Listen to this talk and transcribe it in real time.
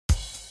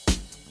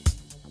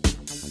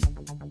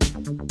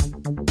I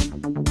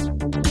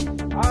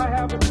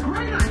have a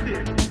great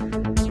idea.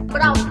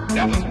 But I'll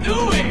never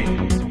do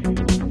it.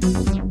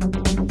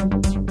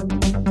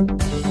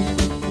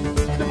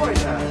 It might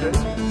happen.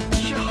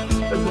 Sure,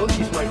 the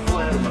monkey's might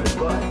fly out of my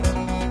butt.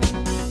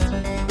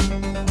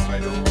 I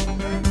don't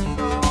think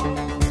so.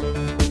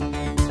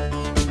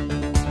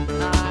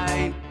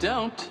 I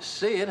don't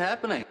see it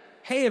happening.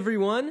 Hey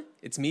everyone,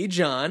 it's me,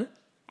 John,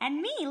 And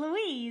me,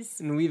 Louise.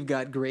 and we've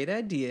got great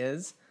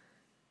ideas,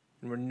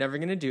 and we're never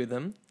going to do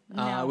them,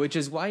 No. which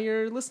is why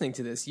you're listening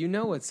to this. You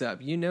know what's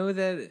up. You know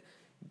that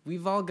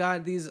we've all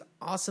got these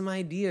awesome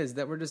ideas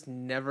that we're just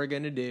never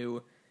going to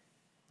do.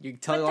 You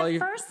tell But all the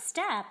your... first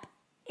step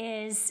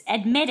is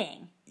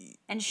admitting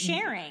and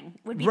sharing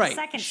would be right. the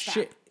second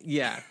step.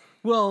 Yeah.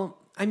 Well,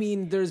 I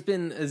mean, there's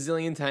been a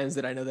zillion times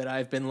that I know that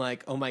I've been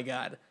like, oh my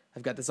God,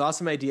 I've got this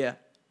awesome idea.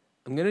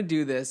 I'm going to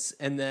do this.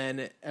 And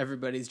then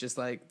everybody's just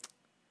like,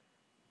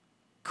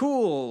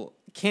 cool,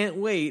 can't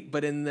wait.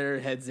 But in their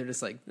heads, they're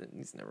just like,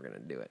 he's never going to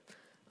do it.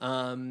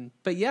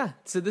 But yeah,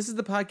 so this is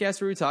the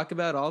podcast where we talk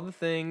about all the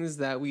things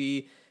that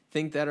we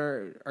think that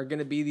are going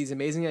to be these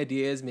amazing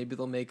ideas. Maybe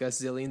they'll make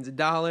us zillions of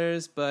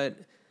dollars, but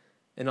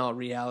in all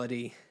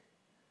reality,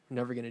 we're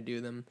never going to do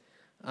them.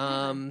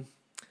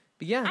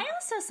 But yeah. I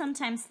also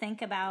sometimes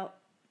think about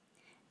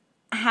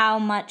how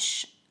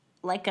much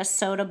like a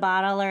soda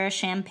bottle or a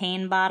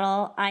champagne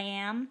bottle I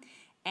am,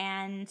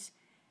 and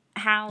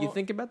how You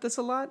think about this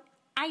a lot?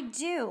 I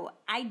do,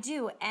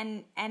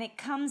 and it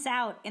comes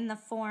out in the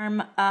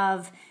form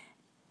of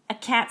a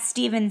Cat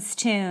Stevens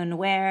tune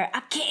where I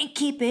can't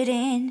keep it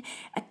in,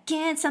 I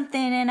can't something,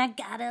 and I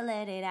gotta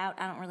let it out.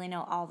 I don't really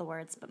know all the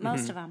words, but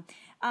most of them.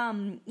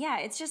 Yeah,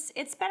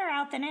 it's better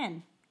out than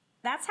in.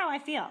 That's how I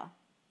feel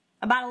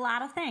about a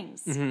lot of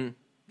things.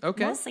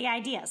 Okay. Mostly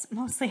ideas.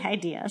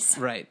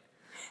 Right.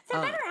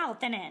 They're better out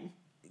than in.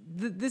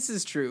 This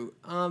is true.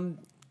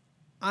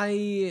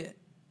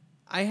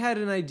 I had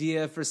an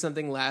idea for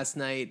something last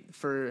night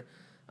for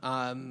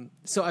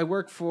so I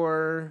work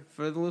for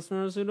the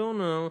listeners who don't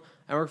know,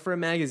 I work for a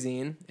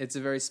magazine. It's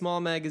a very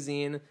small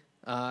magazine,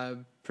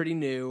 pretty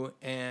new,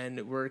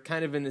 and we're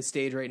kind of in the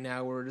stage right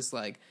now where we're just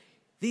like,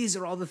 these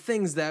are all the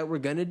things that we're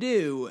going to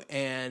do,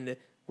 and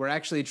we're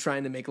actually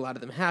trying to make a lot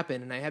of them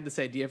happen. And I had this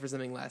idea for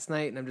something last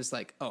night, and I'm just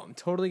like, oh, I'm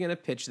totally going to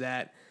pitch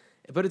that.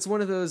 But it's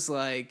one of those,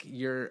 like,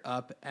 you're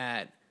up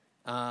at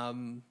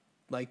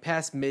like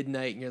past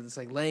midnight, and you're just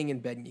like laying in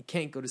bed and you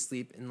can't go to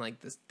sleep, and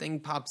like this thing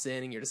pops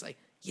in and you're just like,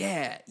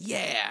 yeah.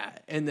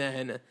 And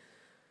then,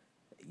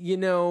 you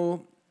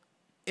know,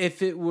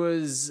 if it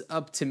was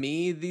up to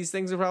me, these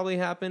things would probably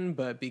happen,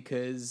 but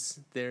because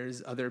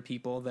there's other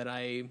people that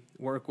I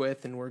work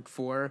with and work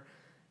for,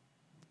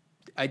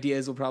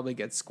 ideas will probably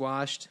get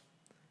squashed.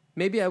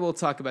 Maybe I will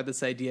talk about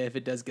this idea if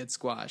it does get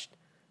squashed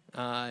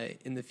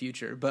in the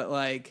future, but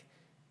like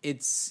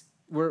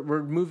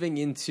we're moving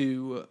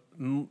into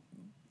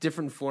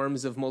different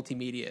forms of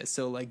multimedia,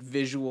 so like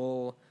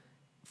visual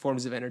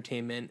forms of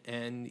entertainment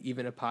and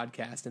even a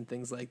podcast and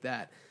things like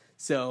that.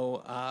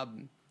 So,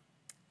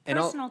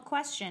 Personal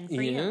question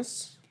for you.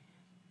 Yes.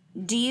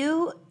 Do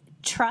you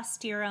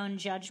trust your own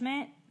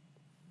judgment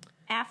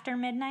after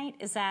midnight?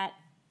 Is that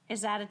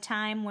a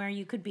time where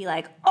you could be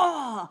like,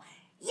 oh,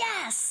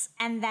 yes,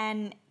 and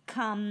then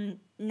come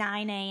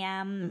 9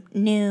 a.m.,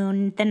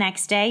 noon the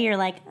next day, you're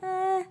like,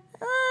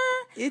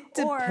 It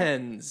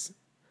depends.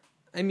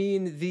 I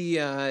mean, the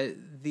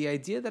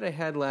idea that I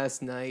had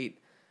last night,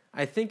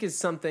 I think, is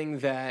something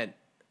that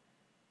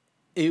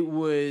it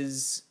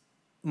was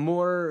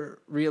more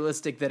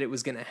realistic that it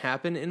was going to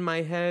happen in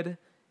my head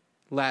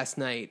last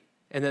night.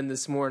 And then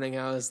this morning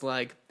I was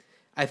like,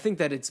 I think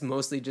that it's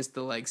mostly just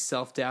the like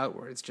self-doubt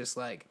where it's just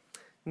like,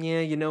 yeah,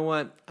 you know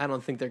what? I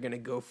don't think they're going to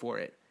go for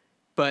it.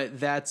 But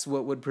that's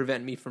what would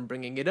prevent me from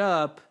bringing it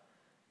up,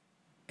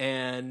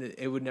 and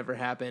it would never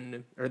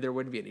happen, or there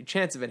wouldn't be any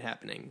chance of it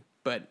happening.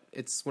 But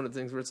it's one of the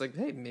things where it's like,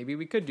 hey, maybe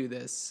we could do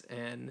this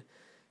and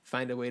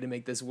find a way to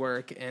make this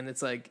work. And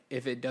it's like,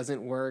 if it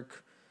doesn't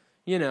work,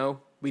 you know,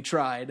 we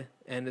tried,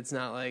 and it's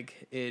not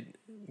like it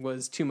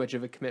was too much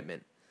of a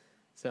commitment.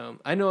 So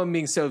I know I'm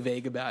being so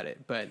vague about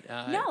it, but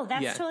no,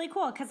 that's yeah. totally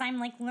cool, because I'm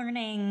like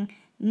learning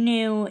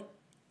new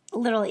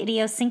little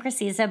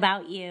idiosyncrasies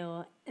about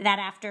you that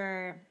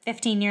after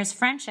 15 years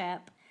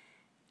friendship,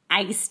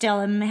 I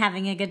still am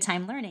having a good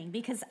time learning,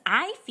 because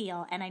I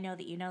feel, and I know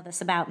that you know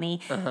this about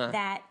me,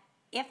 that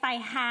if I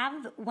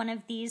have one of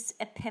these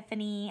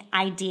epiphany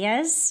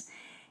ideas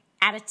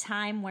at a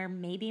time where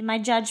maybe my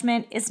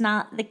judgment is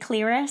not the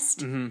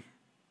clearest,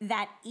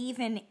 that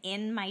even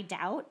in my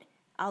doubt,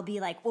 I'll be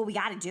like, well, we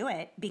got to do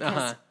it,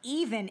 because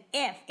even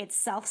if it's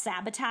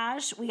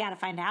self-sabotage, we got to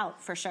find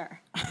out for sure.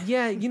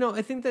 Yeah, you know,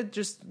 I think that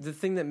just the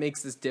thing that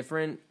makes this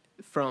different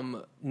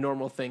from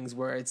normal things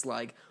where it's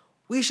like,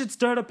 we should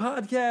start a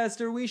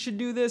podcast, or we should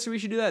do this, or we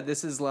should do that.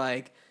 This is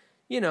like,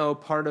 you know,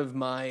 part of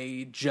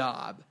my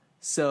job.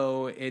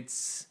 So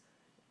it's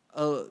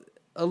a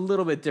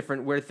little bit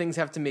different, where things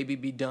have to maybe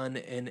be done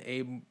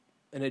in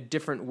a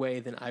different way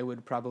than I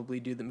would probably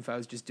do them if I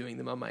was just doing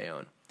them on my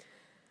own.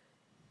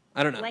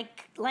 I don't know.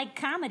 Like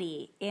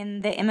comedy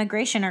in the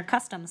immigration or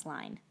customs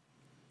line.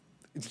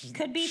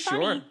 Could be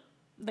funny,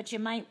 but you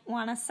might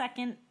want to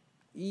second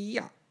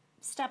Yeah.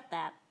 step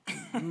that.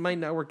 Might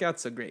not work out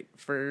so great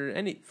for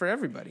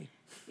everybody.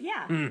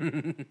 Yeah.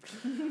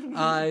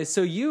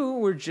 So you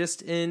were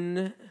just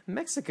in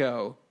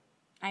Mexico.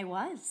 I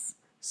was.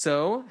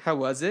 So how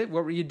was it?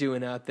 What were you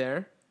doing out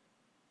there?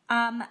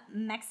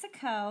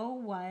 Mexico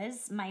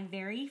was my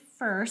very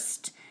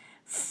first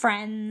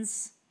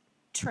friends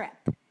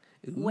trip.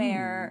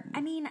 Where,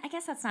 I mean, I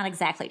guess that's not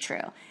exactly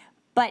true.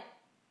 But,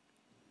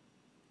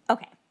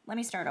 okay, let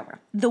me start over.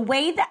 The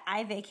way that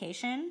I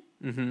vacation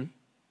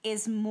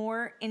is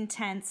more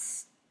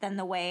intense than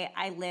the way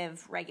I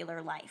live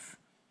regular life.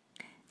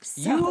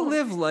 So, You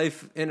live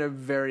life in a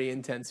very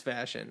intense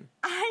fashion.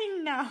 I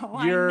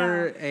know.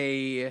 You're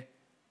a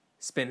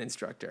spin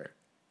instructor.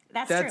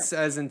 That's true.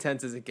 as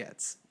intense as it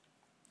gets.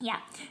 Yeah.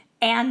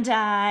 And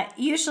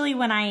usually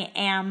when I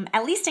am,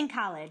 at least in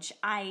college,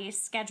 I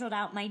scheduled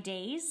out my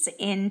days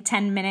in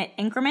 10-minute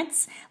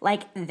increments.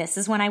 Like, this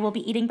is when I will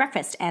be eating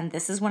breakfast, and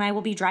this is when I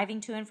will be driving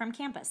to and from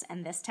campus,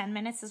 and this 10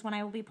 minutes is when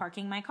I will be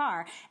parking my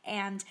car.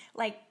 And,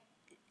 like,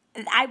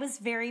 I was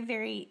very,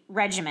 very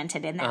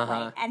regimented in that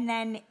way. And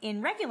then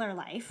in regular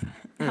life,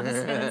 I'm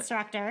a spin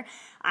instructor.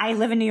 I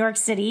live in New York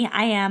City.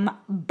 I am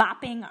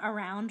bopping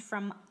around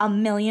from a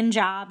million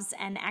jobs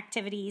and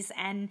activities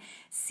and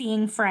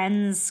seeing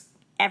friends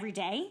every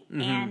day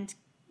and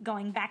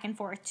going back and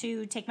forth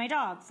to take my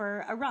dog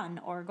for a run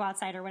or go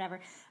outside or whatever.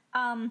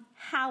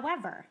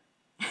 However,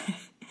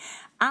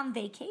 on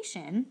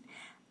vacation,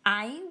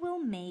 I will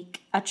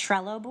make a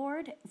Trello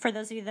board. For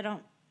those of you that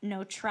don't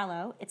know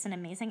Trello, it's an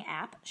amazing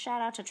app.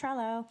 Shout out to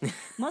Trello.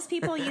 Most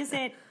people use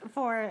it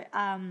for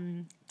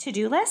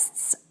to-do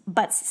lists,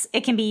 but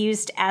it can be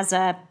used as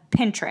a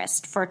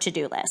Pinterest for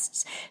to-do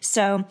lists.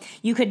 So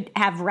you could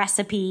have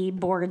recipe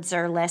boards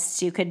or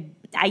lists.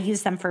 I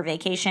use them for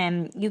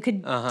vacation. You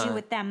could do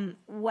with them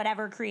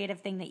whatever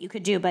creative thing that you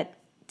could do, but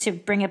to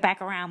bring it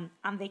back around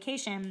on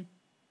vacation,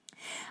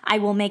 I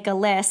will make a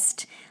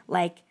list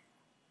like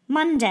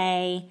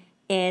Monday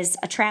is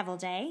a travel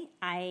day.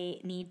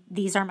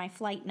 These are my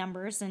flight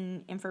numbers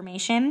and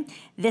information.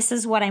 This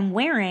is what I'm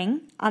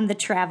wearing on the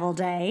travel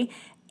day.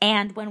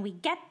 And when we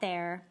get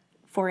there,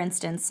 for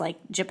instance, like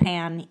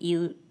Japan,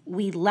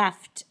 we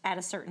left at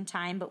a certain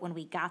time, but when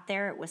we got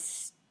there, it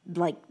was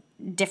like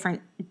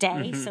different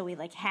day. So we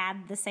like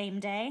had the same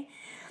day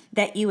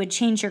that you would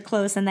change your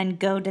clothes and then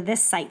go to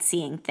this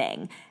sightseeing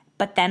thing.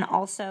 But then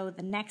also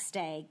the next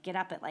day, get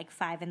up at like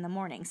 5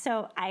 a.m.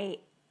 So I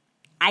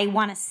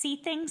want to see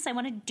things. I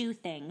want to do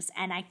things.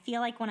 And I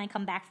feel like when I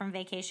come back from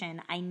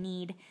vacation, I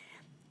need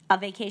a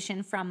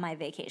vacation from my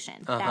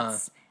vacation.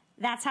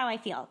 That's how I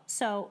feel.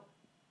 So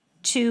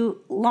to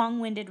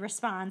long-winded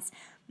response,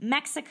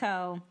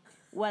 Mexico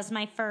was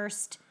my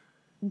first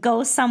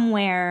go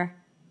somewhere,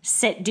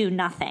 sit, do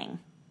nothing.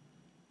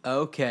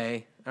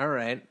 Okay. All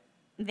right.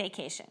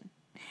 Vacation.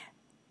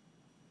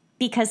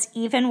 Because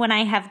even when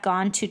I have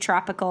gone to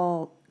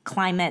tropical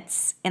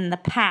climates in the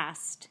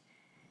past,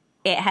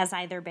 it has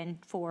either been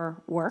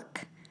for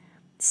work.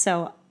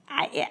 So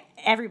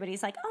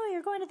everybody's like, oh,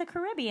 you're going to the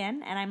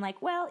Caribbean. And I'm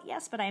like, well,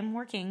 yes, but I'm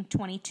working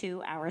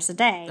 22 hours a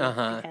day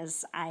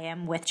because I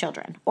am with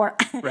children.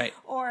 Right.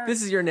 Or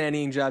this is your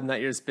nannying job,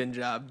 not your spin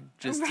job.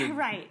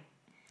 Right.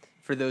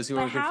 For those who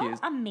are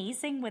confused. How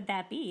amazing would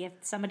that be if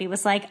somebody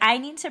was like, I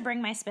need to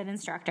bring my spin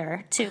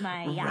instructor to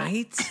my yacht.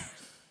 Right?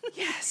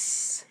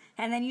 Yes.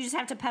 And then you just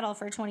have to pedal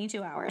for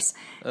 22 hours.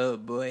 Oh,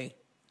 boy.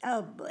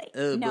 Oh, boy.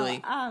 Oh,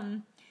 boy.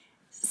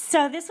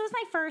 So this was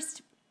my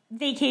first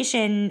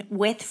vacation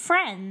with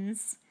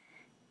friends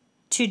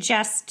to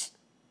just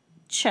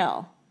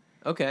chill.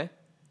 Okay.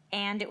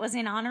 And it was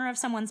in honor of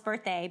someone's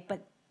birthday,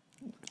 but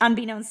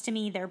unbeknownst to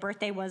me, their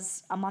birthday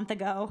was a month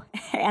ago,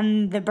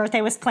 and the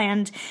birthday was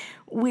planned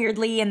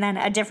weirdly, and then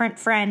a different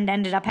friend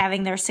ended up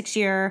having their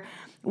 6-year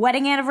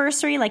wedding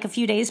anniversary like a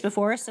few days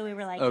before, so we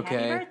were like, okay.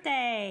 Happy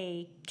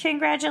birthday,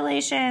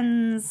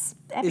 congratulations,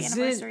 happy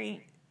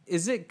anniversary.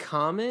 Is it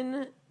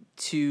common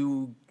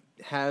to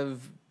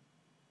have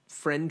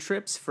friend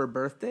trips for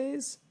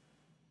birthdays?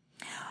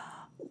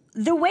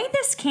 The way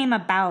this came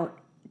about,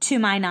 to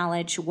my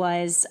knowledge,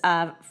 was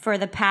for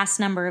the past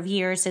number of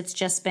years, it's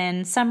just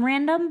been some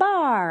random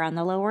bar on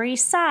the Lower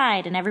East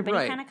Side, and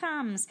everybody kind of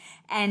comes.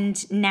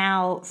 And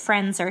now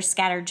friends are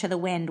scattered to the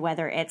wind,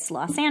 whether it's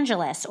Los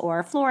Angeles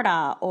or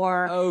Florida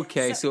or...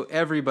 Okay, so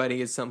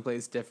everybody is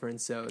someplace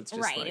different, so it's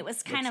just right, it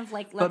was kind of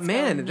like, let's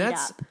go meet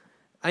up.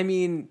 I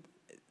mean...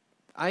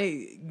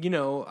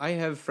 I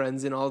have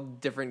friends in all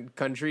different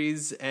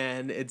countries,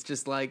 and it's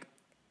just like,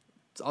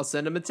 I'll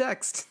send them a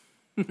text.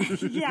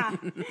 Yeah.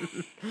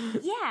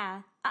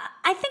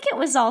 I think it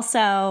was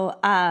also,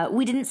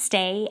 we didn't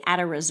stay at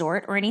a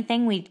resort or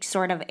anything. We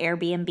sort of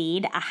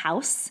Airbnb'd a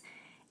house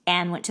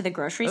and went to the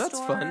grocery store.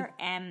 That's fun.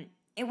 And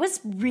it was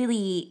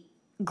really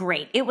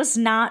great. It was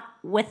not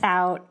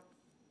without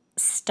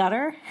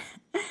stutter,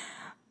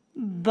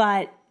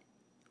 but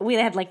we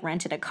had like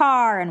rented a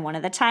car and one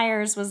of the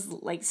tires was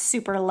like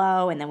super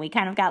low, and then we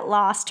kind of got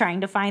lost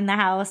trying to find the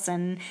house,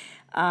 and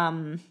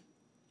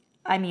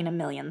I mean a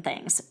million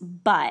things.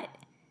 But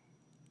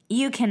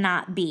you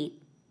cannot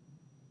beat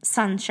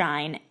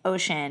sunshine,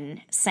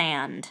 ocean,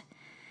 sand.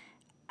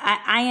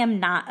 I am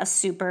not a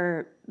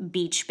super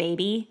beach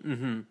baby.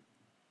 Mm-hmm.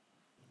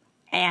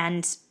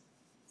 And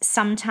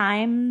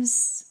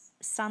sometimes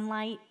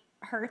sunlight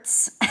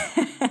hurts.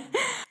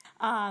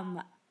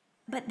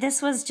 But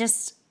this was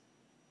just,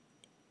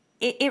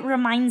 it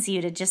reminds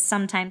you to just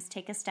sometimes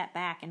take a step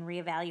back and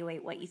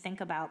reevaluate what you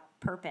think about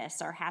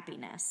purpose or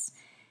happiness.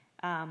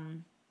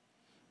 And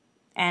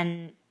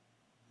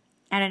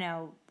I don't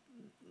know,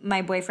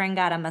 my boyfriend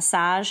got a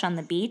massage on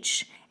the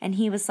beach, and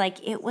he was like,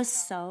 it was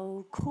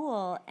so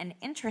cool and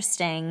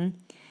interesting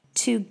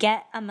to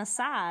get a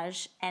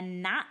massage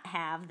and not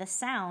have the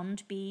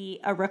sound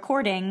be a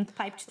recording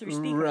piped through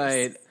speakers.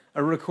 Right.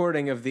 A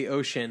recording of the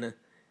ocean.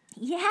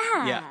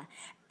 Yeah.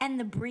 And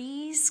the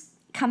breeze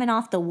coming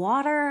off the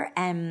water,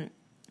 and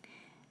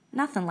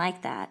nothing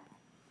like that.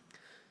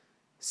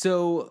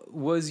 So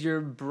was your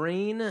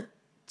brain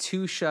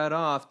too shut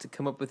off to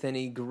come up with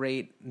any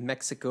great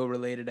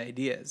Mexico-related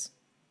ideas?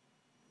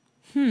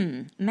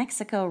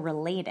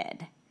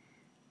 Mexico-related.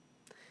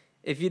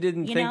 If you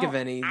didn't think of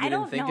any, you I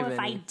didn't think of any. I don't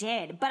know if I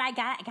did, but I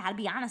gotta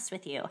be honest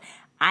with you.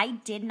 I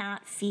did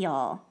not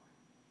feel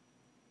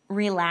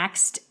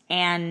relaxed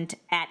and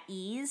at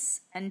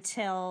ease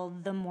until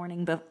the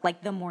morning,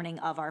 the morning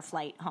of our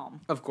flight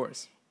home. Of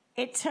course.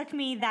 It took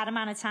me that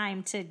amount of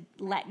time to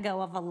let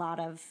go of a lot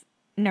of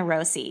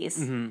neuroses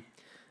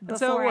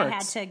before I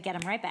had to get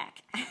them right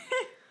back.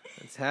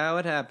 That's how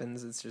it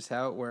happens. It's just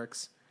how it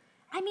works.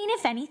 I mean,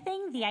 if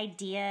anything, the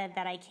idea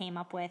that I came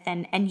up with,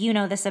 and you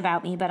know this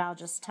about me, but I'll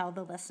just tell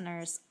the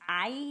listeners,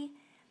 I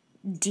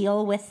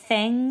deal with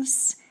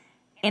things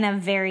in a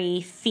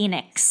very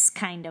Phoenix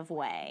kind of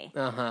way.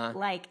 Uh-huh.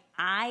 Like,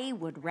 I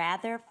would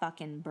rather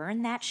fucking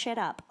burn that shit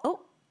up.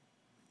 Oh,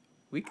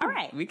 All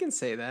right. We can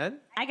say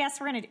that. I guess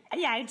we're going to,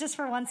 yeah, just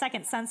for 1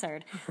 second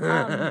censored.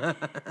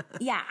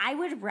 Yeah, I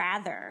would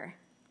rather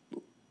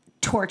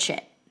torch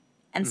it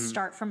and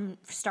start from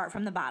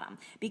the bottom,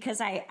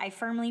 because I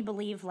firmly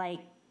believe, like,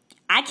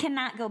 I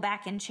cannot go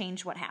back and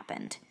change what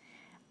happened.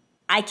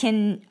 I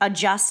can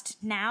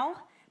adjust now,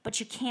 but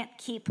you can't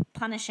keep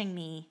punishing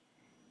me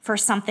for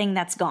something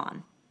that's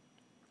gone.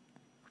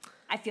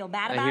 I feel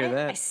bad about it.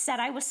 I said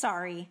I was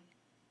sorry.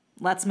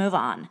 Let's move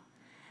on.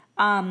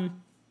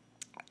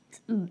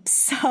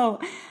 So,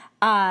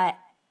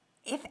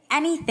 if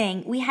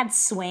anything, we had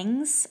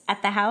swings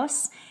at the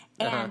house,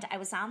 and I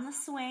was on the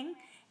swing,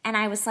 and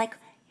I was like,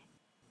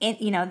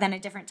 then a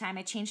different time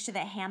I changed to the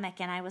hammock,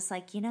 and I was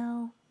like,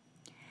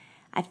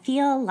 I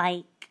feel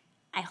like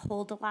I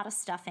hold a lot of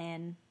stuff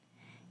in,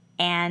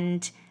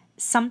 and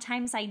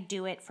sometimes I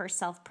do it for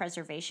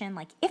self-preservation.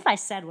 Like, if I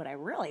said what I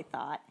really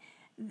thought,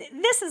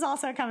 this is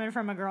also coming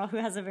from a girl who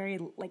has a very,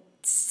 like,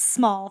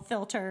 small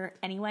filter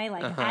anyway.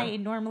 Like, I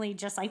normally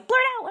just, like,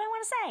 blurt out what I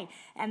want to say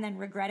and then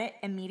regret it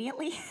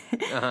immediately.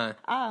 But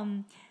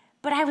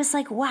I was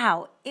like,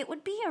 wow, it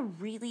would be a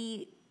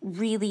really,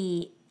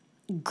 really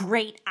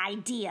great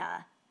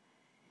idea,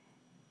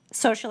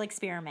 social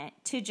experiment,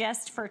 to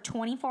just for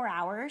 24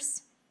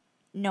 hours,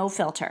 no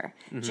filter,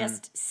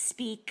 just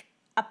speak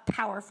a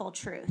powerful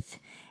truth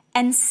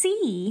and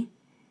see,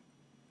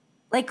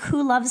 like,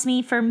 who loves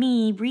me for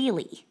me,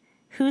 really,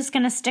 who's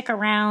gonna stick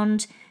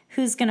around,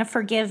 who's gonna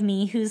forgive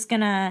me,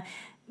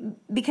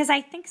 because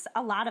I think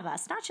a lot of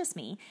us, not just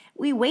me,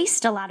 we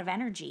waste a lot of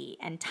energy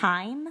and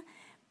time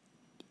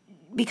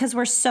because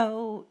we're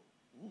so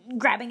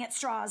grabbing at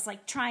straws,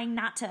 like trying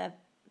not to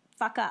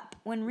fuck up,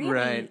 when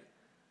really,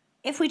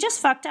 if we just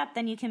fucked up,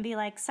 then you can be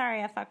like,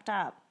 sorry, I fucked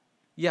up.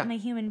 Yeah. I'm a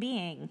human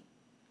being.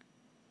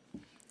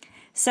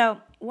 So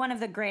one of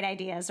the great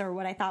ideas, or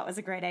what I thought was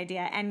a great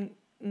idea, and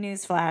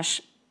newsflash,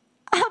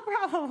 I'll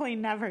probably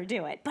never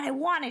do it, but I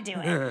want to do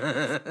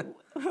it,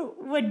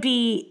 would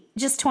be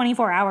just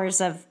 24 hours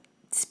of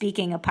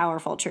speaking a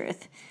powerful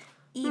truth,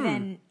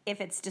 even if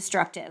it's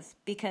destructive,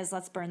 because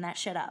let's burn that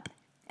shit up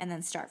and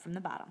then start from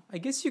the bottom. I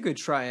guess you could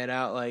try it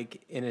out,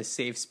 like, in a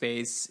safe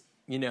space,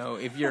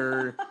 if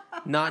you're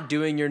not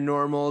doing your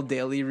normal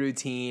daily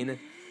routine,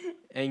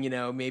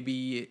 and,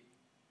 maybe,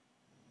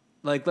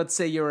 like, let's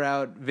say you're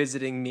out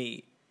visiting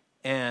me,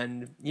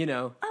 and,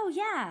 Oh,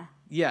 yeah.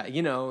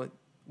 Yeah,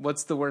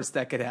 what's the worst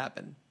that could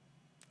happen?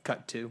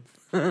 Cut to.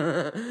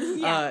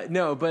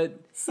 No, but,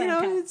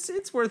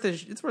 it's worth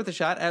a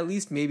shot, at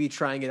least maybe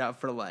trying it out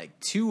for, like,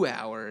 2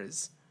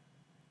 hours,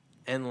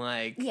 and,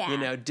 like,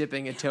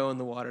 dipping a toe in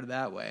the water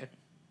that way.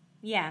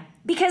 Yeah,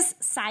 because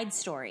side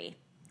story,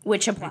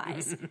 which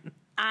applies.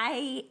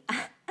 I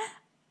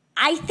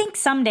think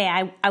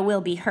someday I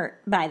will be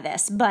hurt by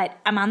this, but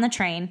I'm on the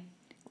train,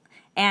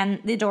 and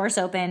the door's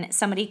open.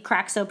 Somebody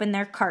cracks open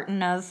their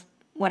carton of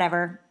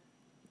whatever,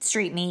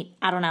 street meat,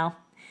 I don't know,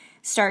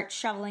 start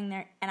shoveling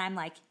and I'm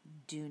like,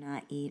 do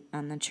not eat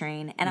on the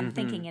train. And I'm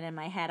thinking it in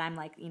my head. I'm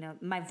like,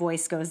 my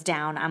voice goes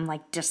down. I'm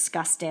like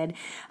disgusted.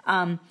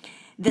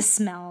 The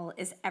smell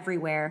is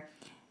everywhere.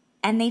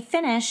 And they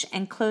finish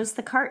and close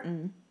the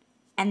carton,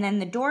 and then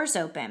the doors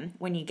open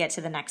when you get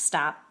to the next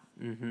stop.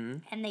 Mm-hmm.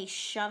 And they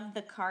shove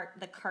the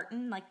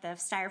carton, like the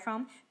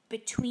styrofoam,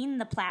 between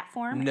the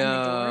platform and the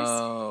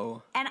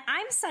doors. And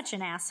I'm such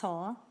an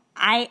asshole.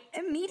 I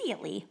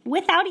immediately,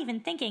 without even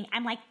thinking,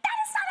 I'm like, that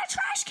is not a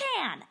trash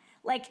can!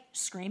 Like,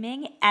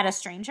 screaming at a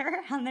stranger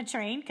on the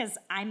train, because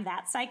I'm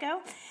that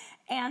psycho.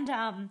 And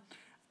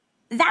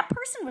that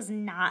person was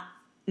not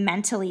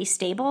mentally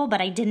stable,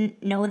 but I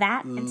didn't know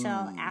that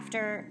until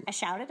after I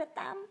shouted at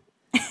them.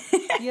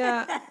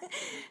 Yeah.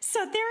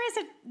 So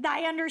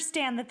I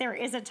understand that there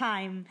is a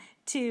time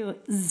to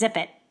zip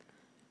it.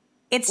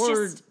 It's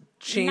or just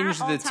change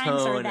not all the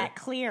times tone. are that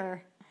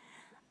clear.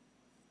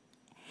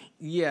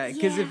 Yeah,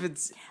 because if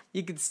it's,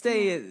 you could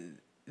stay at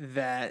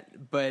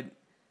that, but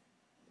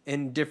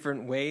in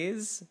different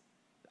ways.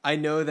 I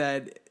know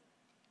that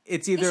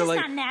it's either It's just like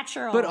not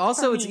natural. but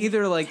also for it's me.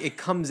 either like it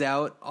comes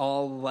out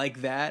all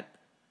like that,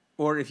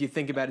 or if you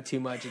think about it too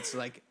much, it's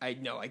like I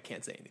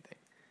can't say anything.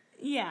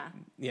 Yeah.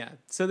 Yeah,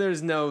 so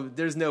there's no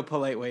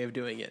polite way of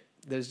doing it.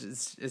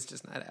 It's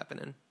just not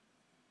happening.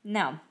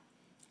 No.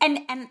 And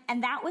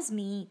that was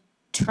me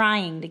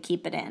trying to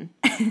keep it in.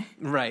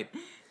 Right.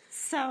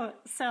 So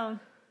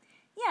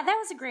yeah, that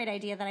was a great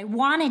idea that I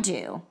want to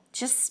do.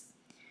 Just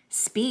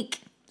speak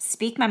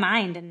my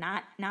mind and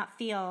not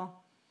feel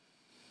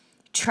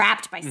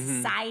trapped by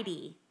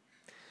society.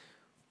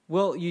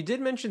 Well, you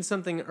did mention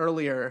something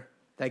earlier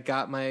that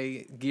got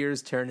my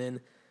gears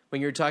turning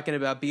when you were talking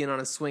about being on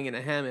a swing in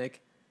a hammock.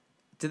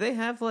 Do they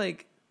have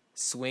like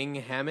swing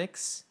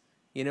hammocks?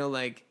 You know,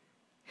 like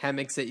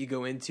hammocks that you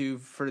go into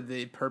for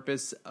the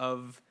purpose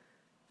of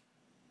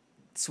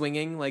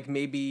swinging, like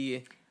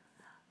maybe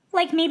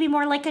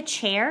More like a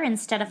chair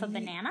instead of a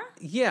banana,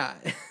 yeah.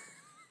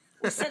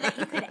 so that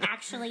you could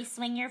actually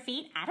swing your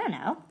feet. I don't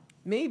know.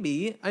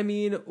 Maybe. I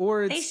mean,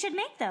 or They it's, should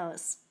make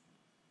those.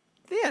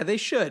 yeah, they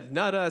should.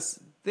 Not us.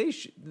 They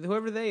should.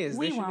 Whoever they is,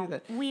 We they should won't. do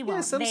that. We Yeah,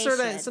 won't. some They sort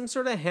of should. some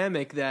sort of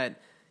hammock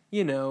that,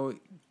 you know,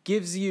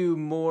 gives you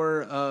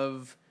more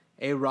of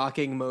a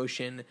rocking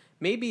motion.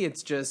 Maybe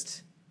it's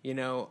just, you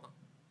know,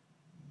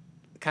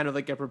 kind of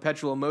like a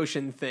perpetual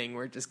motion thing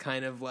where it just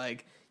kind of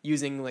like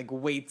using like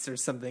weights or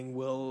something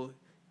will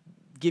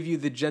give you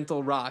the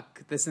gentle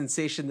rock, the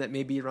sensation that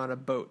maybe you're on a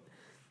boat,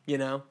 you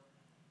know?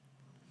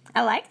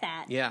 I like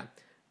that. Yeah.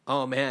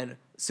 Oh man.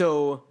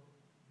 So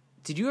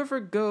did you ever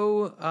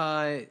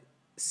go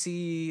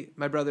see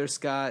my brother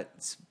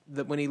Scott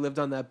when he lived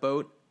on that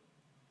boat?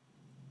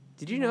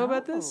 Did you know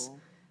about this? No.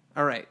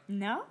 All right.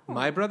 No.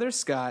 My brother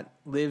Scott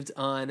lived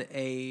on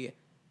a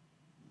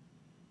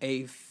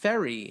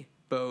ferry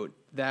boat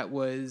that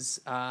was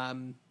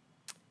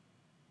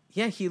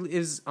he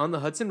is on the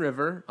Hudson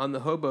River on the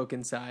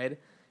Hoboken side,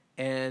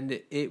 and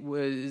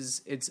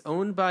it's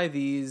owned by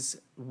these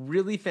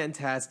really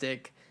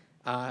fantastic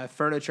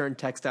furniture and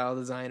textile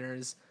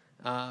designers.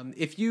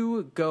 If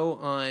you go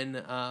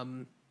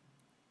on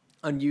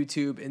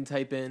YouTube and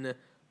type in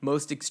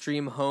Most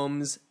Extreme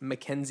Homes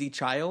Mackenzie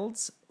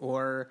Childs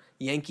or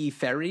Yankee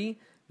Ferry,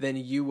 then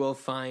you will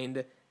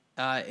find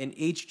an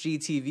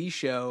HGTV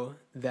show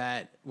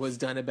that was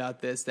done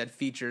about this that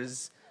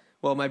features,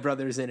 well, my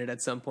brother's in it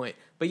at some point.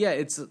 But yeah,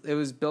 it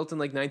was built in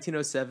like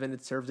 1907.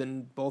 It served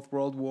in both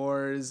World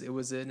Wars. It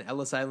was an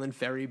Ellis Island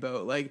ferry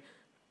boat. Like,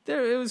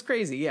 it was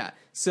crazy, yeah.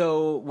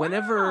 So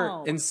whenever,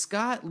 Wow. and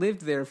Scott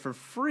lived there for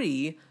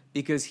free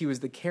because he was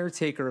the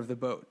caretaker of the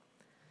boat.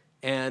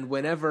 And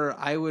whenever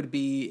I would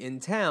be in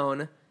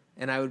town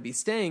and I would be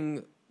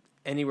staying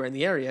anywhere in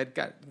the area, I'd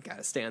got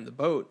to stay on the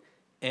boat.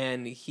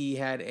 And he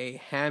had a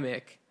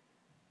hammock.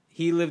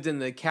 He lived in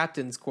the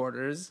captain's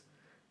quarters,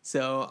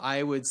 so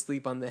I would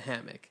sleep on the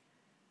hammock.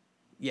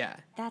 Yeah.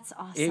 That's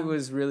awesome. It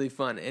was really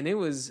fun, and it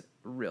was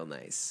real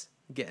nice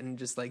getting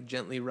just like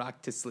gently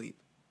rocked to sleep.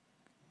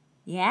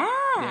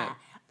 Yeah.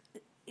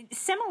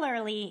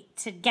 Similarly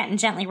to getting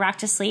gently rocked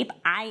to sleep,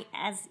 I,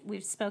 as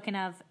we've spoken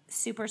of,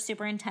 super,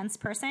 super intense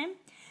person.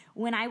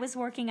 When I was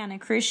working on a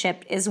cruise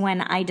ship is when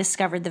I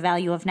discovered the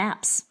value of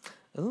naps.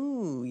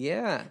 Oh,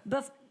 yeah.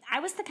 I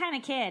was the kind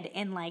of kid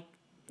in, like,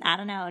 I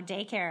don't know,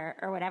 daycare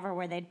or whatever,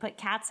 where they'd put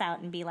cats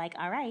out and be like,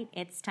 all right,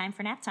 it's time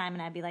for nap time.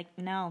 And I'd be like,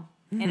 no,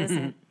 it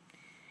isn't.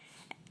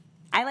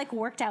 I, like,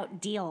 worked out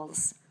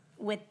deals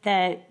with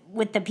the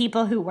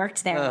people who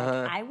worked there.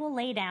 Like, I will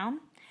lay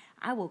down.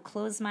 I will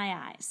close my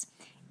eyes.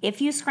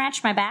 If you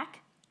scratch my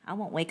back, I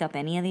won't wake up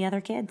any of the other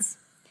kids.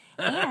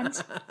 And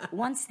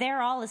once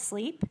they're all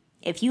asleep,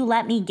 if you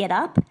let me get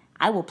up,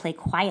 I will play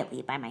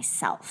quietly by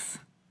myself.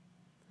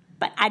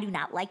 But I do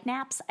not like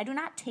naps. I do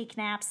not take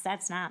naps.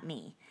 That's not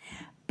me.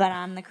 But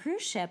on the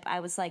cruise ship, I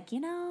was like,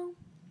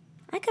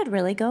 I could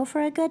really go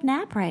for a good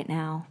nap right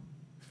now.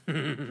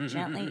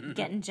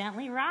 Getting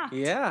gently rocked.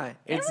 Yeah,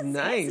 it's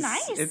nice. It's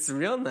nice. It's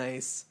real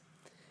nice.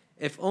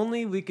 If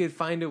only we could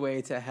find a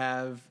way to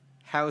have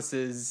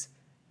houses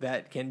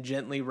that can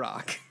gently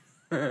rock.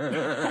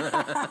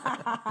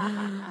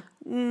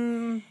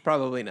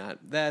 Probably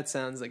not. That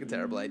sounds like a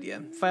terrible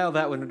idea. File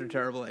that one under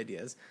terrible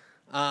ideas.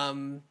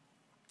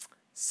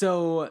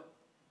 So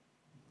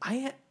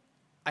I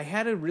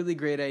had a really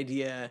great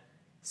idea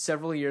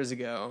several years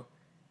ago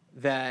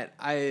that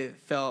I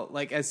felt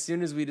like as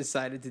soon as we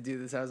decided to do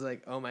this, I was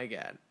like, oh my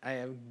God, I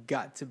have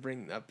got to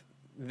bring up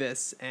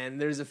this. And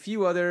there's a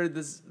few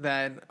others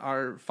that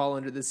fall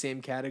under the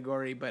same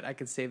category, but I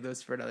could save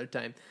those for another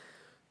time.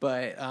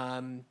 But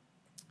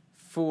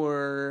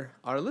for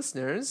our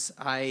listeners,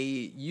 I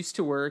used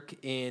to work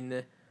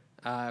in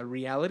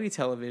reality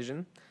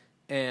television,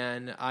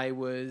 and I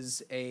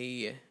was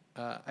a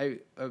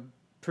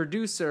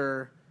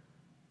producer,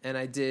 and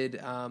I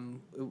did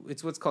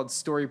it's what's called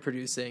story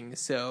producing.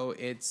 So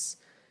it's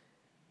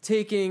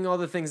taking all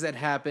the things that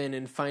happen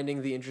and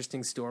finding the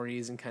interesting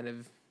stories and kind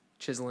of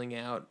chiseling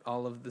out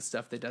all of the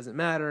stuff that doesn't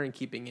matter and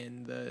keeping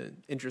in the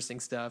interesting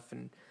stuff.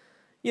 And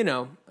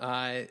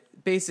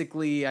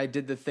basically I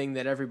did the thing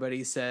that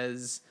everybody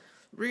says,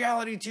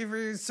 reality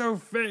TV is so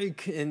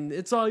fake and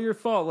it's all your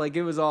fault. Like,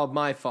 it was all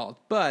my fault,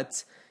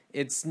 but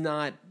it's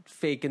not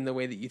fake in the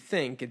way that you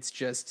think. It's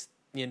just,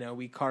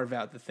 we carve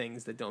out the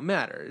things that don't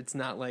matter. It's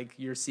not like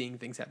you're seeing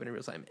things happen in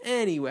real time.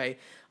 Anyway,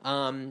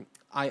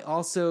 I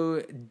also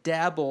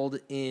dabbled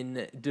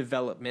in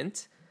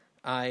development.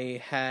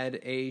 I had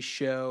a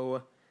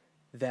show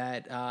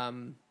that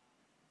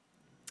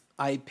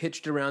I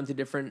pitched around to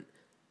different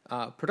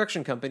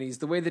production companies.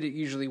 The way that it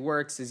usually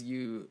works is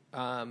you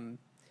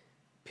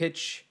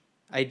pitch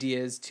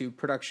ideas to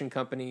production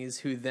companies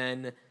who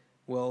then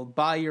will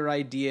buy your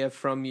idea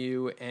from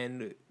you,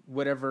 and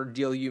whatever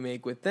deal you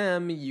make with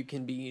them, you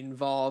can be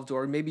involved,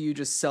 or maybe you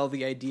just sell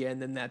the idea and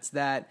then that's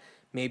that.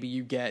 Maybe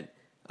you get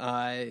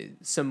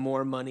some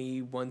more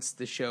money once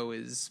the show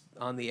is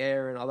on the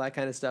air and all that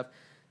kind of stuff.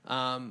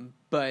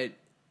 But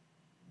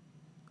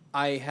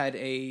I had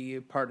a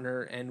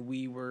partner, and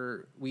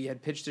we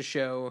had pitched a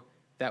show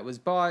that was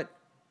bought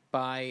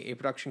by a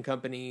production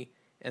company,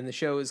 and the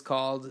show is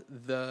called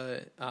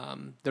The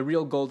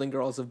Real Golden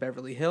Girls of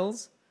Beverly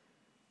Hills.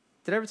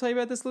 Did I ever tell you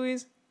about this,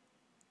 Louise?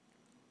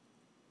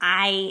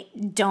 I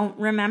don't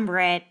remember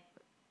it.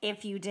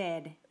 If you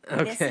did,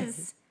 Okay. This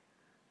is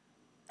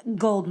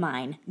gold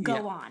mine.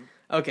 Go on.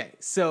 Okay,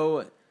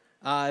 so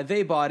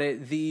they bought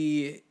it.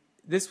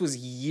 This was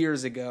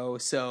years ago,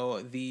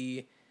 so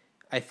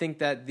I think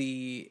that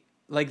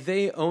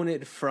they own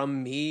it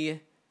from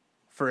me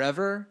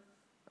forever.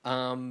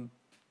 And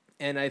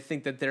I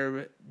think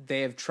that they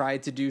have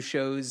tried to do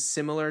shows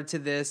similar to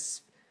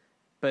this,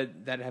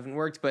 but that haven't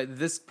worked. But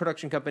this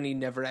production company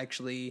never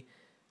actually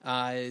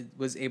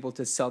was able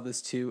to sell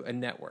this to a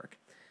network.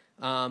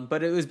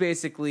 But it was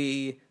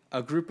basically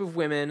a group of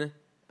women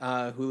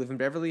who live in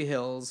Beverly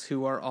Hills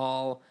who are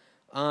all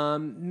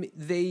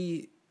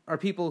they are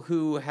people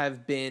who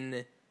have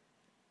been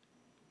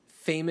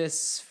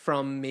famous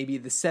from maybe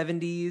the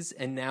 70s,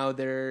 and now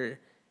they're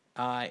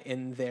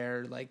in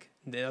their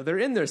they're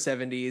in their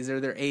 70s or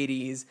their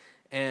 80s,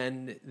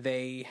 and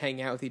they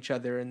hang out with each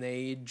other and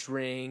they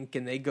drink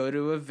and they go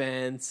to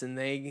events and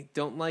they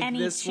don't like And eat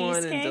this one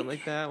and cheesecake. don't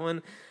like that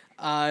one.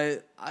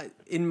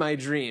 In my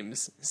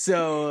dreams.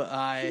 So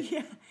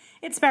Yeah.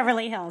 It's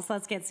Beverly Hills.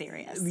 Let's get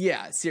serious.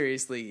 yeah,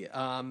 seriously.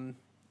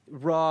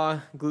 Raw,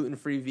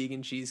 gluten-free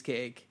vegan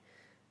cheesecake,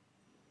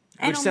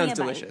 And which only sounds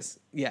a bite. delicious.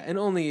 Yeah, and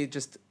only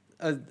just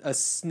a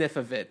sniff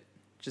of it,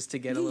 just to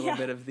get a little Yeah.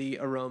 bit of the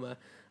aroma.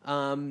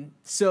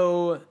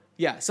 So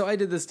I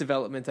did this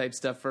development type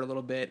stuff for a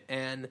little bit,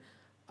 and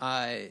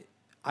I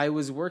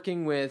was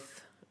working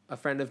with a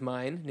friend of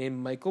mine named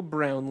Michael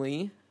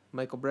Brownlee.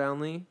 Michael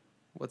Brownlee,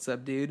 what's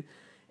up, dude?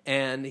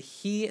 And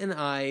he and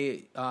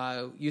I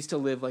used to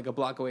live like a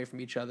block away from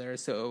each other,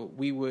 so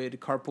we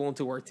would carpool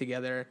into work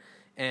together,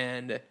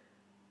 and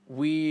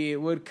we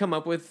would come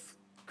up with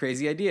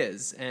crazy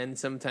ideas. And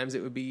sometimes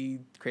it would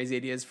be crazy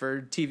ideas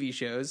for TV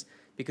shows,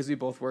 because we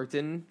both worked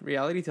in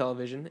reality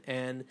television.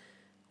 And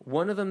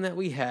one of them that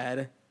we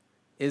had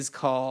is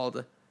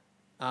called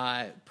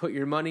Put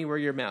Your Money Where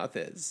Your Mouth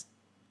Is.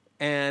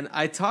 And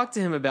I talked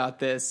to him about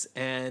this,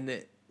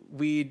 and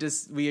we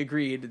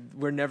agreed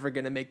we're never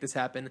going to make this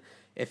happen.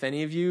 If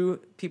any of you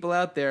people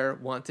out there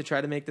want to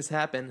try to make this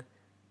happen,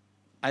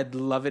 I'd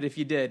love it if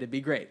you did. It'd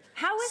be great.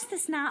 How is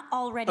this not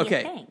already a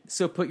Okay, thing?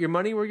 so Put Your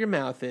Money Where Your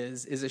Mouth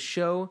Is a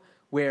show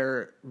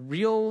where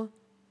real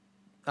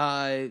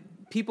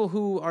people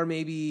who are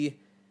maybe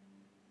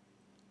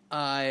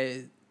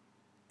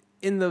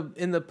in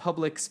the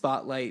public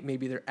spotlight,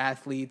 maybe they're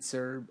athletes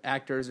or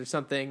actors or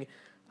something,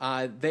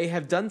 they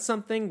have done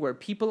something where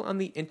people on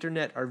the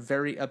internet are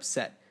very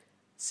upset.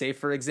 Say,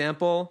 for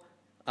example,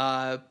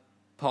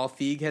 Paul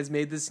Feig has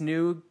made this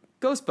new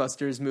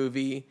Ghostbusters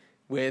movie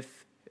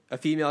with a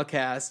female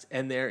cast,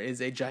 and there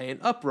is a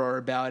giant uproar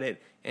about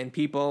it, and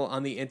people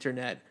on the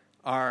internet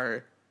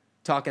are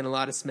talking a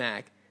lot of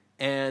smack.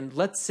 And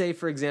let's say,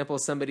 for example,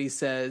 somebody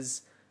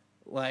says,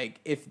 like,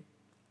 if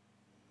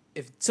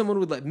someone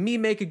would let me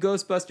make a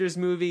Ghostbusters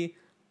movie,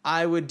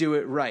 I would do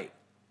it right.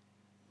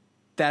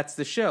 That's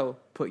the show.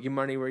 Put Your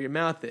Money Where Your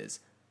Mouth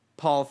Is.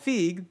 Paul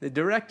Feig, the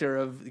director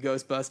of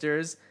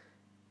Ghostbusters,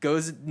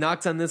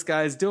 knocks on this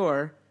guy's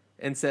door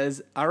and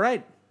says, all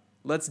right,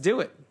 let's do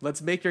it.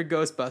 Let's make your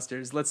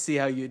Ghostbusters. Let's see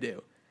how you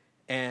do.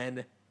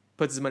 And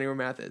puts his money where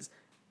mouth is.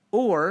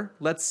 Or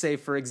let's say,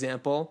 for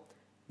example,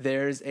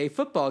 there's a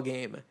football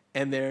game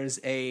and there's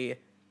a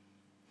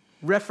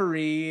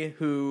referee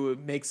who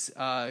makes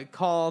a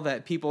call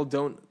that people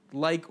don't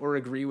like or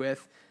agree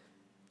with.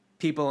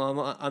 People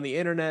on the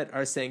internet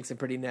are saying some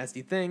pretty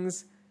nasty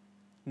things.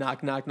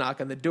 Knock, knock, knock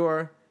on the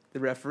door. The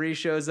referee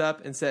shows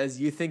up and says,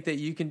 you think that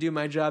you can do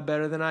my job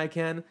better than I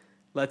can?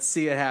 Let's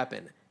see it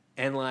happen.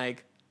 And,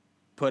 like,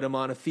 put him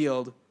on a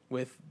field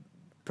with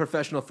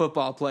professional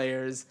football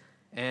players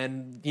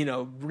and, you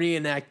know,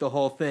 reenact the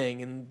whole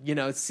thing and, you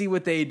know, see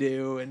what they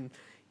do. And,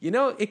 you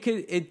know,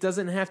 it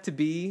doesn't have to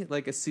be,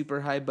 like, a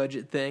super high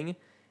budget thing.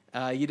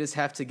 You just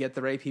have to get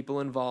the right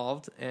people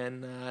involved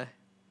and,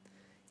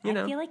 you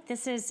know. I feel like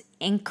this is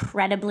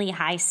incredibly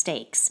high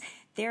stakes.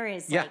 There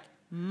is, Yeah. like,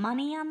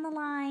 money on the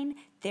line.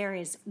 There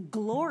is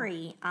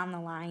glory on the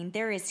line.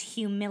 There is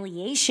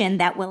humiliation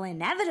that will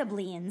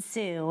inevitably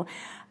ensue.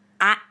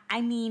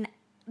 I mean,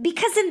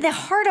 because in the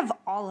heart of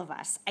all of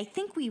us, I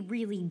think we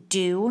really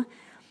do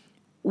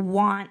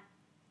want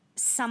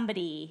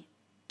somebody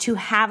to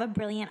have a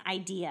brilliant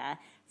idea,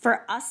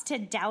 for us to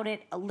doubt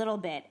it a little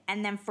bit,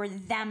 and then for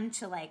them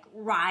to, like,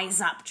 rise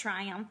up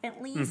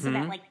triumphantly so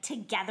that, like,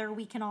 together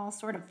we can all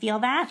sort of feel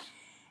that.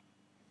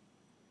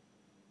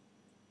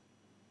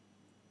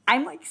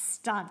 I'm, like,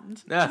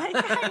 stunned.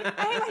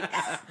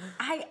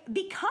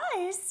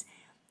 Because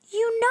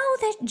you know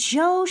that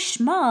Joe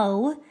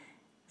Schmo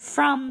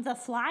from the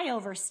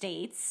flyover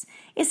states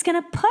is going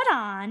to put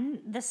on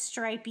the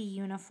stripy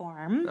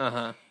uniform,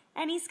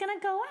 and he's going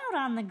to go out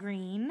on the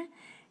green,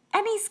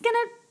 and he's going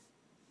to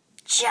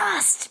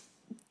just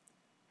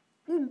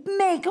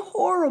make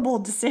horrible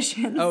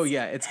decisions. Oh,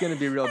 yeah, it's going to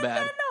be real and bad.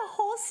 then the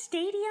whole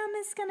stadium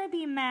is going to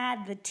be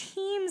mad. The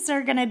teams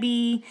are going to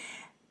be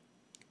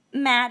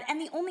mad. And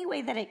the only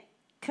way that it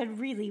could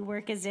really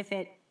work is if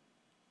it,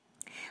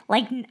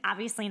 like,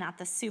 obviously not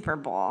the Super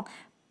Bowl,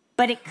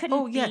 but it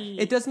couldn't be.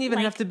 It doesn't even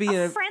like, have to be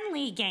a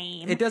friendly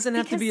game. It doesn't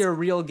have to be a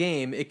real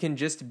game. It can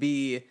just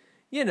be,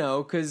 you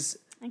know, because,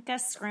 like a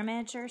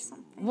scrimmage or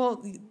something.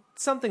 well,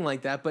 something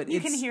like that. But You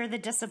can hear the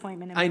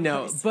disappointment in my I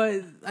know, voice.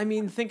 but I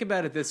mean, think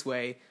about it this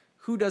way: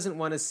 who doesn't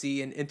want to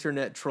see an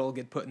internet troll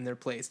get put in their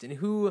place, and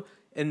who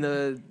in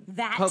the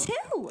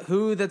too?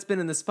 Who that's been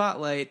in the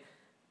spotlight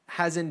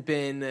hasn't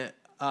been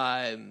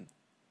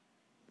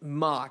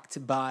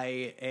mocked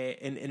by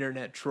an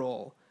internet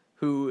troll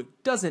who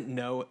doesn't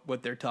know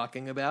what they're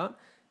talking about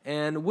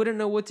and wouldn't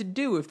know what to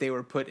do if they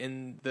were put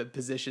in the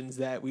positions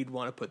that we'd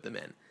want to put them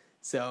in.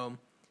 So,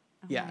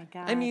 yeah. my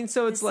God. I mean,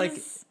 so it's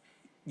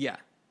yeah.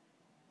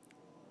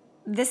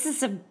 This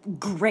is a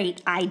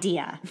great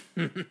idea.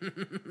 I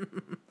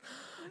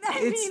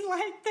mean,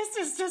 like, this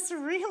is just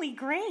really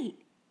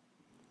great.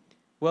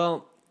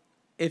 Well,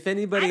 if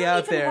anybody I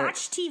out don't even there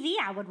watch TV,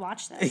 I would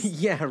watch this.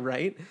 yeah,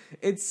 right.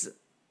 It's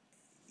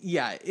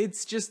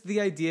just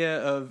the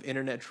idea of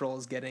internet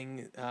trolls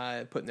getting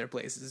put in their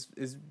places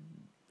is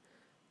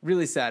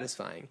really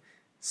satisfying.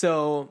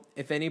 So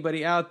if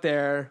anybody out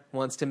there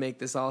wants to make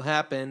this all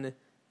happen,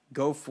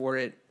 go for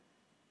it.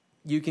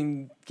 You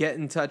can get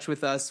in touch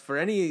with us for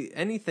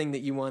anything that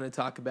you want to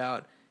talk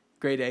about.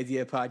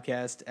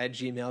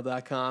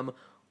 greatideapodcast@gmail.com,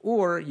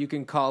 or you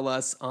can call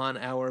us on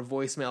our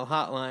voicemail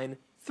hotline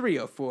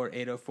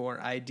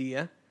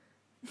 304-804-IDEA.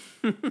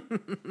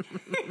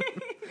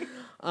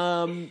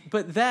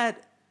 But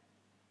that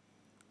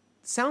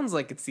sounds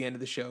like it's the end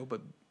of the show,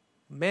 but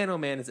man, oh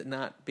man, is it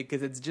not,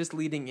 because it's just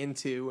leading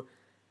into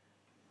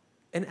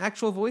an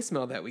actual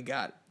voicemail that we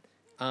got.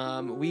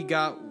 We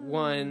got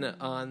one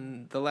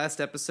on the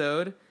last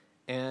episode,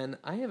 and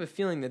I have a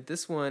feeling that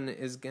this one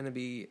is going to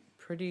be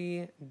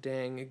pretty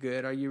dang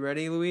good. Are you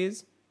ready,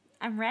 Louise?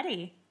 I'm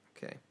ready.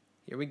 Okay,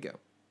 here we go.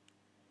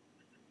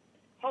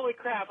 Holy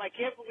crap! I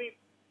can't believe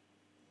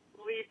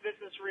this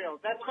is real.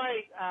 That's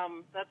my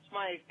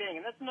thing,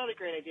 and that's another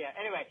great idea.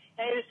 Anyway,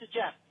 hey, this is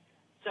Jeff.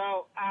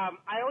 So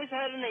I always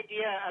had an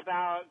idea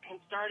about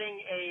starting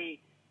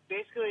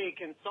basically a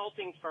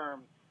consulting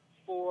firm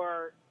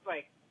for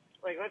like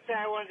let's say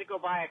I wanted to go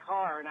buy a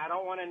car and I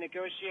don't want to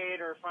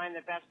negotiate or find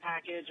the best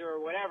package or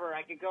whatever.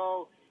 I could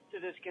go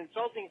to this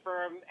consulting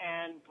firm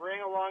and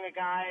bring along a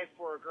guy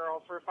for a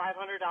girl for $500.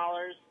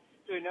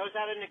 So he knows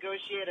how to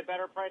negotiate a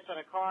better price on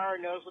a car,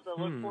 knows what to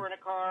look for in a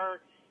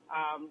car,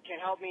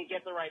 can help me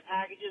get the right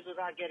packages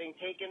without getting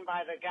taken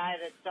by the guy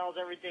that sells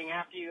everything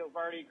after you've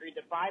already agreed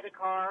to buy the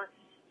car.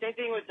 Same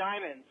thing with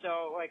diamonds.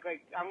 So, like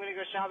I'm going to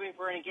go shopping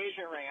for an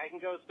engagement ring. I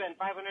can go spend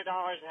 $500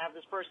 and have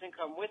this person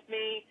come with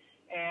me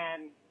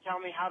and tell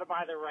me how to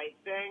buy the right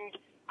thing.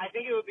 I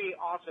think it would be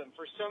awesome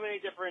for so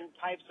many different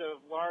types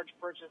of large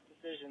purchase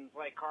decisions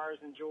like cars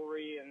and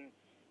jewelry and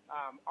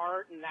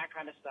art and that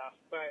kind of stuff.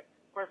 But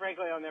quite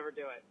frankly, I'll never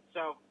do it.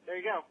 So there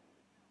you go.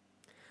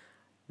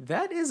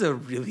 That is a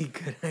really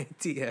good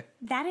idea.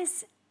 That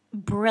is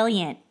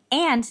brilliant.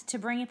 And to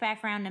bring it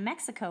back around to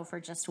Mexico for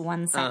just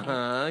 1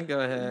 second. Go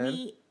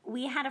ahead.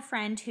 We had a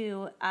friend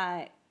who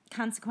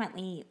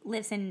consequently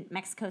lives in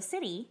Mexico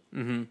City,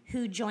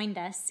 who joined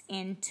us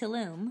in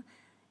Tulum.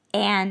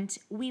 And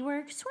we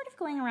were sort of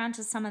going around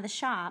to some of the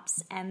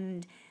shops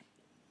and,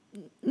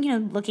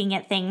 looking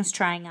at things,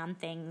 trying on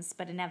things,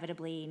 but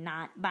inevitably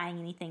not buying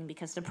anything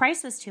because the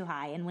price was too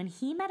high. And when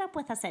he met up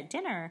with us at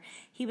dinner,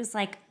 he was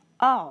like,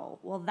 oh,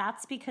 well,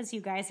 that's because you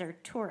guys are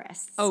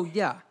tourists. Oh,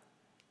 yeah.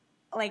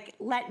 Like,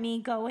 let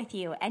me go with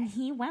you. And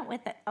he went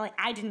with it. Like,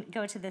 I didn't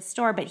go to this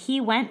store, but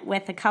he went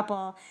with a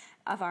couple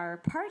of our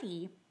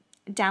party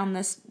down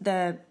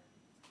the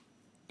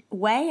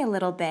way a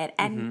little bit.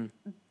 And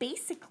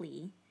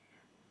basically,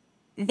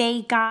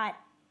 they got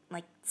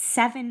like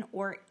 7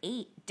 or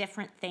 8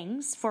 different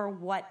things for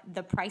what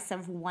the price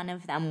of one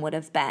of them would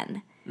have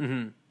been.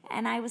 Mm-hmm.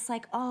 And I was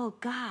like, oh,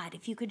 God,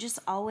 if you could just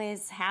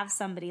always have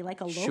somebody like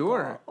a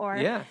local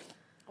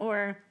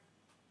or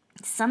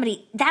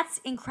somebody. That's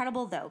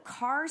incredible, though.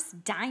 Cars,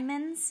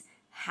 diamonds,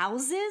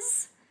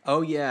 houses.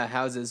 Oh, yeah,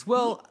 houses.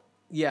 Well,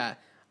 yeah.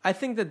 I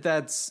think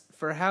that's,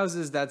 for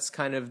houses, that's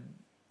kind of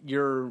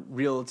your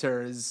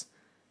realtor's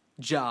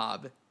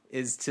job,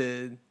 is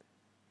to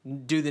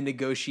do the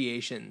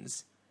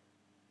negotiations.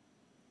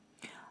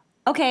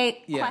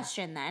 Okay,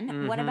 question then.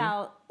 Mm-hmm. What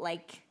about,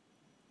 like,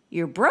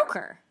 your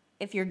broker,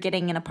 if you're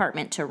getting an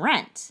apartment to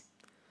rent?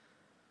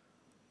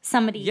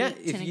 Somebody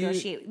to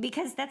negotiate.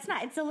 Because that's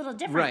not, it's a little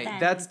different. Right,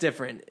 that's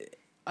different.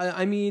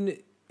 I mean,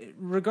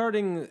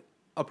 regarding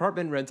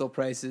apartment rental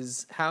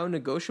prices, how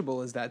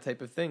negotiable is that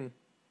type of thing?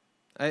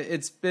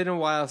 It's been a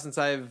while since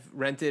I've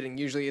rented, and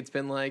usually it's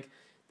been like,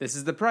 this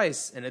is the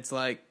price. And it's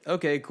like,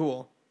 okay,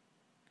 cool.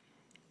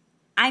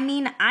 I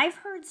mean, I've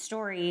heard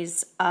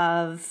stories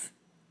of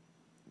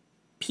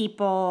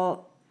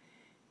people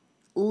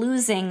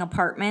losing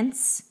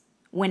apartments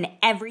when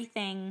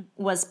everything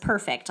was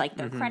perfect, like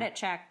their credit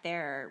check,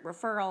 their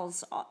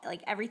referrals,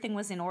 like everything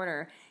was in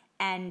order,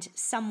 and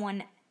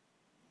someone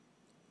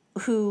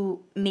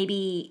who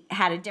maybe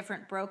had a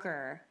different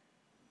broker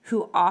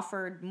who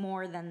offered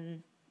more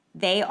than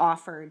they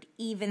offered,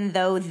 even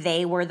though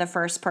they were the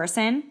first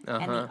person,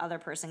 and the other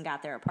person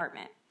got their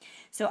apartment.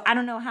 So I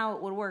don't know how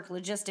it would work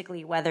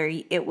logistically, whether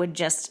it would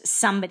just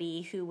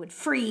somebody who would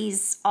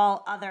freeze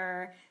all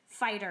other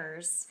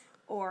fighters,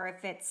 or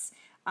if it's,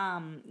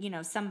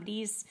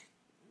 somebody's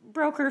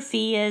broker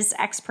fee is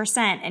X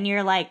percent, and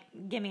you're like,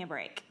 give me a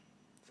break.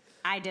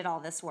 I did all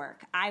this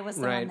work. I was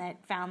the one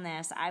that found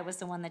this. I was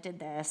the one that did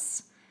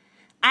this.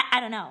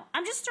 I don't know.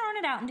 I'm just throwing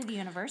it out into the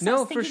universe. No, I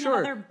was thinking for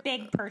sure. of other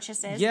big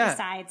purchases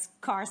besides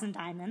cars and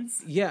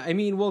diamonds. Yeah, I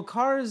mean, well,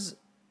 cars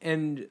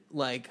and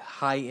like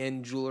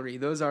high-end jewelry,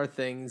 those are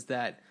things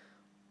that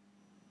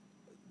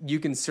you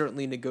can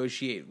certainly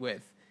negotiate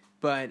with,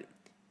 but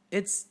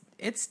it's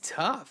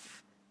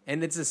tough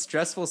and it's a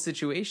stressful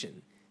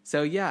situation.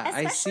 So yeah,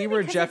 Especially I see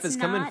where Jeff is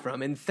coming not...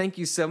 from, and thank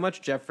you so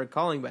much, Jeff, for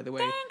calling, by the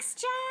way. Thanks,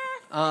 Jeff.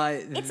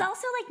 It's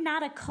also like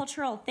not a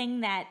cultural thing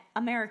that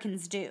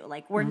Americans do.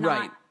 Like, we're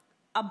not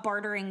a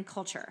bartering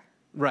culture.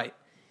 Right.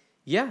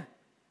 Yeah.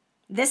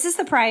 This is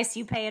the price,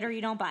 you pay it or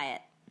you don't buy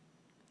it.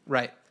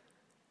 Right.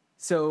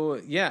 So,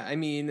 yeah, I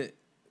mean,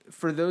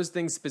 for those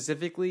things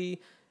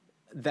specifically,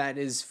 that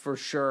is for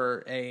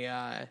sure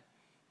a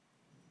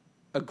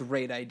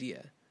great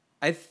idea.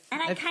 I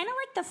kind of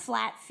like the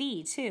flat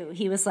fee, too.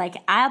 He was like,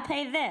 I'll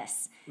pay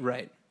this.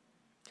 Right.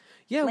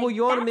 Yeah, like, well,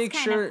 you want to make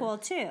sure. That's kind of cool,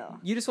 too.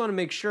 You just want to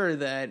make sure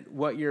that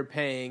what you're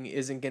paying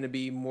isn't going to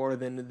be more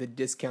than the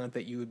discount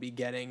that you would be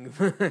getting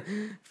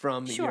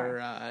from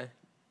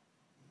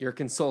your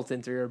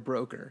consultant or your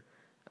broker.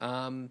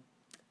 I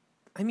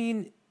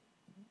mean,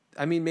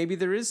 maybe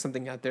there is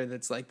something out there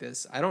that's like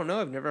this. I don't know.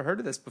 I've never heard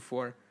of this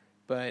before,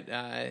 but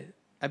I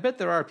bet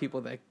there are people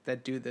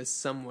that do this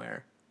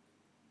somewhere.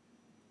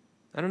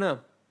 I don't know.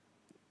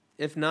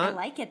 If not, I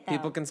like it, though.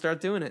 People can start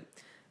doing it.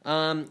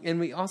 And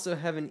we also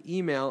have an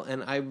email,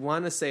 and I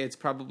want to say it's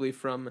probably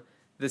from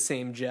the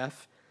same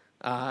Jeff.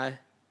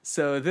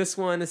 So this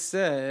one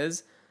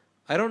says,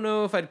 I don't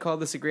know if I'd call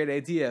this a great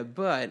idea,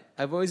 but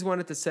I've always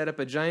wanted to set up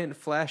a giant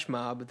flash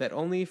mob that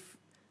only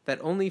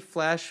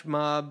flash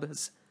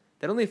mobs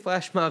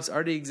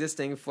already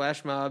existing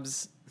flash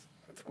mobs.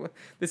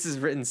 This is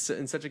written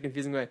in such a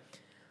confusing way.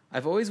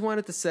 I've always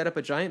wanted to set up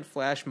a giant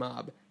flash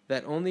mob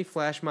that only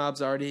flash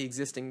mobs already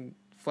existing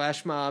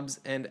flash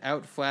mobs and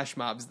out flash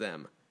mobs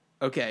them.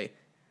 Okay.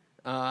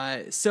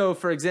 So,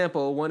 for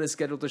example, one is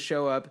scheduled to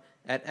show up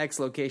at X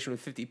location with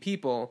 50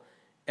 people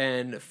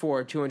and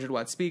 4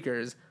 200-watt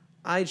speakers.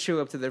 I'd show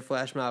up to their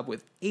flash mob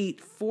with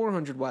 8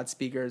 400-watt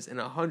speakers and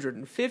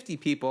 150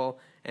 people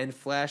and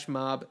flash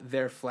mob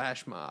their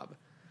flash mob.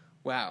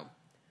 Wow.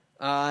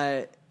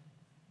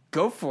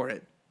 Go for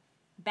it.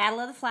 Battle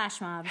of the flash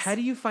mobs. How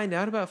do you find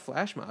out about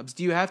flash mobs?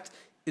 Do you have to...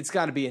 It's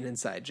got to be an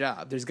inside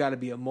job. There's got to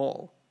be a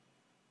mole.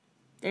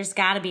 There's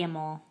got to be a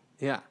mole.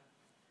 Yeah.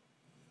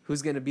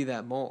 Who's going to be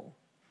that mole?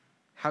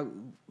 How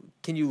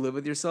can you live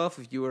with yourself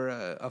if you were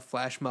a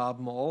flash mob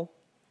mole?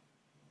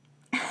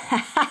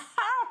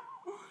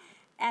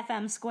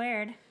 FM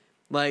squared.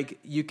 Like,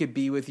 you could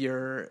be with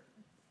your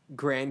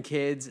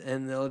grandkids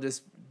and they'll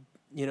just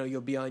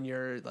you'll be on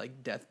your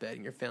like deathbed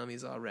and your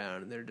family's all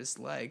around and they're just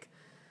like,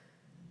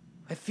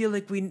 I feel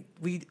like we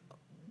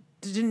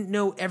didn't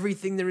know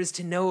everything there is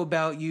to know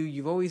about you.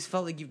 You've always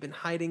felt like you've been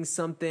hiding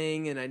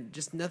something,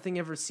 and nothing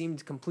ever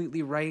seemed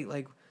completely right.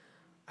 Like,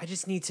 I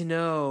just need to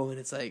know. And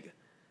it's like,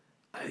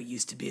 I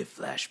used to be a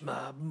flash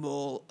mob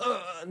mole,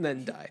 and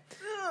then die.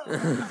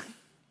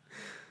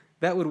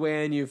 That would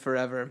weigh on you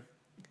forever,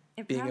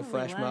 being a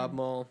flash mob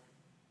mole.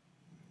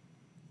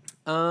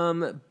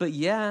 But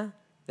yeah,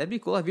 that'd be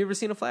cool. Have you ever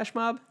seen a flash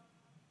mob?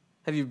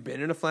 Have you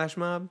been in a flash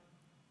mob?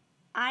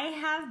 I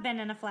have been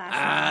in a flash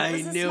mob.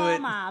 It was a small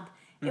mob.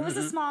 It was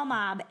a small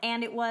mob,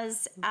 and it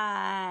was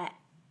at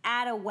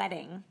a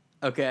wedding.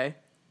 Okay.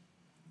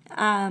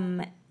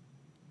 I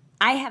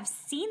have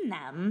seen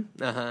them.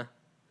 Uh-huh.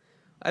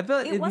 I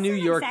bet in New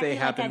York they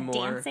happen more. It wasn't exactly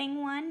like a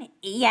dancing one.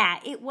 Yeah,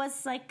 it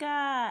was like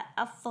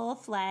a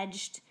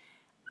full-fledged...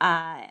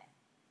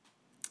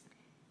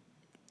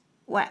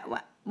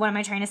 What am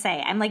I trying to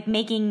say? I'm like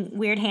making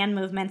weird hand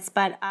movements,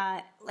 but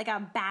like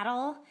a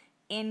battle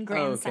in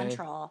Grand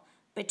Central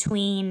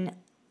between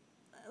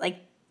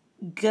like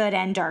good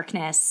and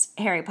darkness,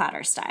 Harry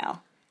Potter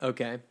style.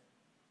 Okay.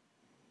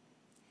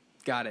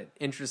 Got it.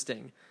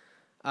 Interesting.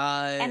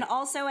 And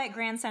also at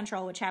Grand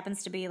Central, which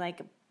happens to be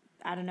like,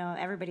 I don't know,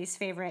 everybody's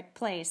favorite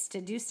place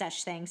to do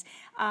such things,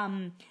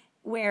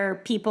 where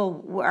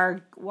people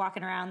are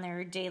walking around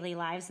their daily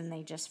lives and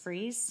they just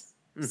freeze.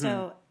 Mm-hmm.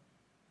 So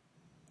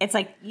it's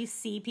like you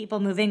see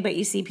people moving, but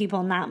you see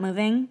people not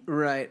moving.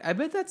 Right. I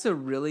bet that's a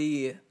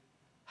really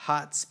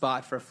hot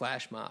spot for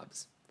flash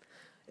mobs.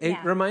 It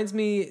reminds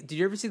me, did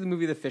you ever see the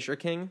movie The Fisher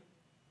King?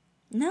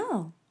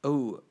 No.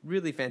 Oh,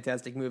 really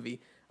fantastic movie.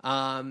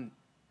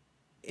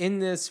 In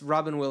this,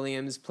 Robin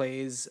Williams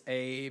plays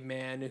a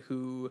man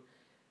who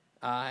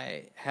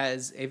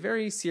has a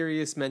very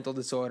serious mental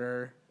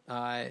disorder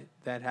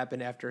that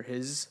happened after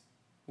his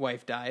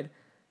wife died.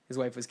 His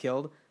wife was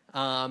killed.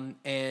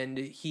 And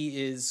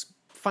he is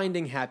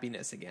finding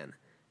happiness again.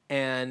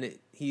 And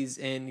he's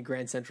in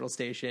Grand Central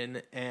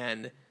Station,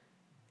 and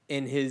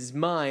in his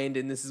mind,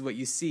 and this is what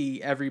you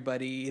see,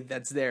 everybody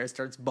that's there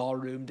starts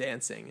ballroom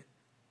dancing.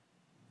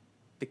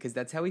 Because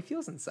that's how he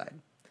feels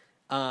inside.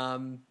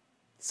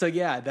 So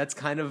yeah, that's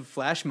kind of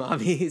flash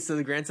mobby. So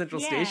the Grand Central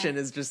Station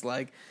is just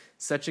like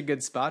such a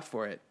good spot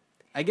for it.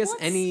 I guess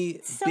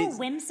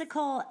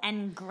whimsical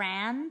and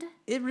grand.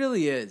 It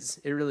really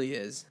is. It really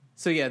is.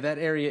 So yeah, that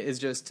area is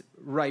just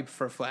ripe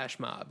for flash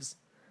mobs.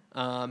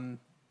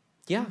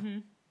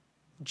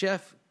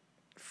 Jeff,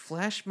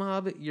 flash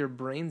mob your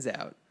brains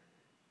out.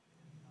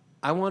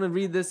 I want to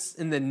read this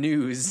in the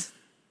news.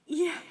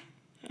 Yeah.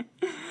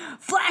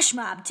 Flash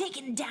mob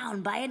taken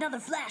down by another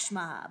flash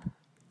mob.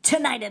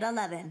 Tonight at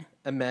 11.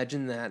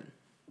 Imagine that.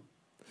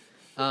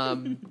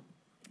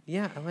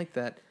 Yeah, I like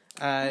that.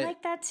 I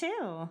like that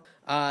too.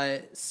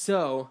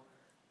 So,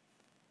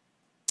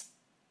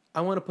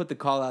 I want to put the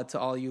call out to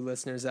all you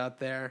listeners out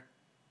there.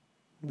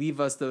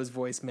 Leave us those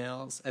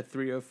voicemails at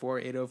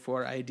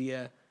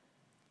 304-804-IDEA.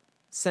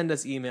 Send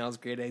us emails,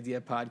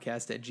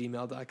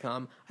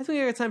 greatideapodcast@gmail.com. I think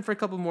I got time for a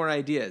couple more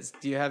ideas.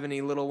 Do you have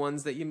any little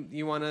ones that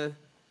you want to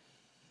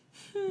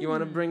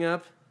bring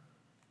up?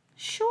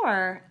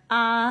 Sure.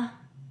 They're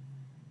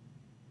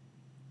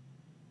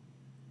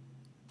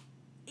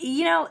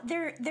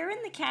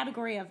in the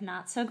category of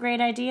not so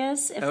great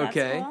ideas, if that's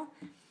cool.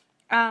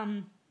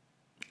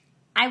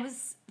 I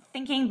was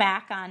thinking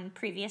back on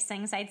previous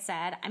things I'd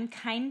said. I'm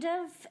kind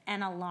of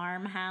an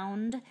alarm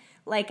hound.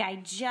 Like, I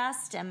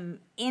just am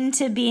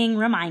into being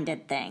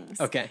reminded things.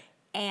 Okay.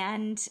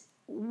 And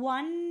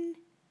one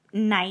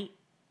night,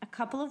 a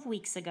couple of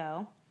weeks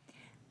ago,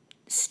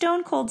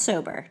 stone cold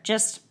sober,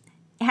 just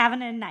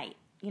having a night,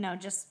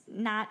 just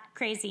not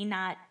crazy,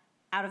 not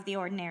out of the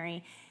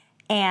ordinary.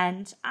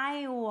 And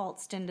I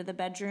waltzed into the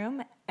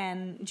bedroom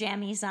and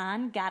jammies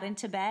on, got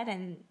into bed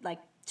and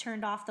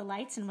turned off the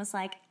lights and was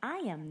like, I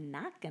am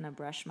not going to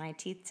brush my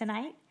teeth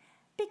tonight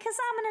because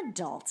I'm an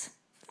adult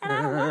and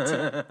I don't want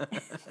to.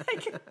 And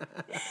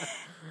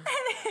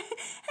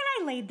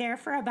I laid there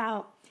for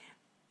about,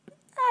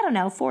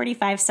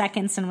 45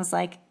 seconds and was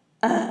like,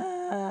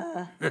 all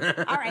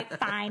right,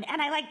 fine.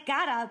 And I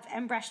got up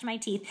and brushed my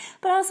teeth.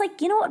 But I was like,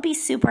 what would be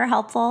super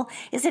helpful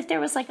is if there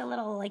was a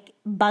little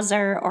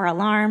buzzer or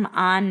alarm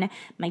on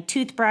my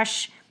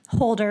toothbrush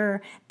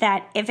holder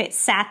that if it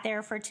sat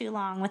there for too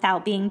long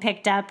without being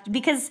picked up,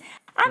 because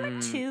I'm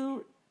a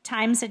 2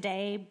 times a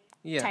day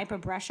type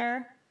of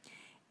brusher.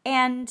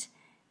 And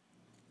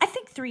I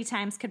think 3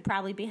 times could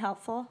probably be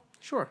helpful.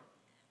 Sure.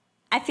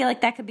 I feel like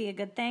that could be a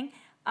good thing.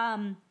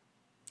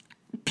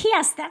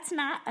 P.S. That's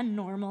not a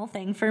normal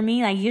thing for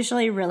me. I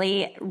usually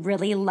really,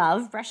 really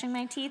love brushing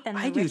my teeth and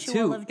the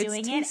ritual of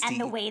doing it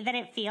and the way that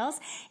it feels.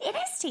 It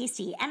is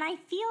tasty. And I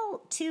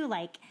feel, too,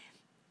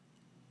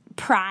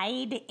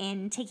 pride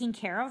in taking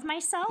care of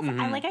myself.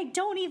 Mm-hmm. I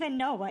don't even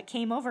know what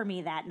came over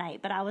me that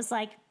night, but I was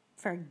like,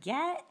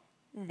 forget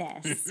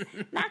this.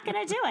 Not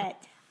going to do it.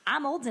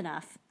 I'm old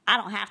enough. I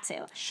don't have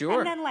to.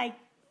 Sure. And then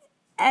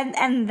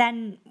and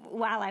then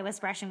while I was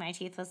brushing my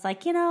teeth was if I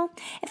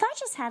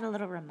just had a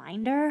little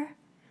reminder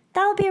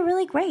that would be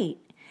really great.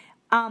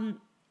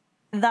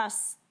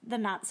 Thus, the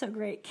not so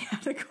great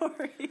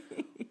category.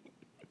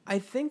 I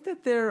think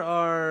that there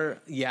are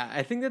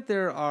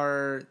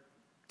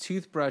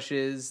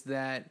toothbrushes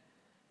that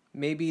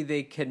maybe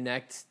they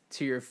connect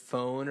to your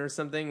phone or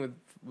something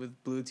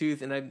with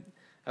Bluetooth, and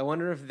I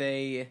wonder if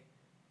they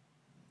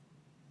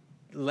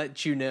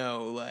let you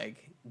know,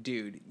 like,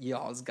 dude,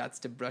 y'all's got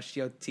to brush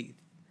your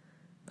teeth.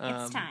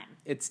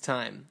 It's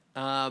time.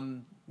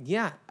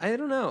 Yeah, I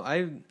don't know.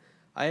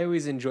 I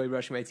always enjoy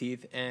brushing my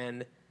teeth,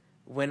 and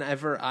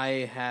whenever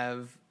I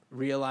have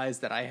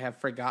realized that I have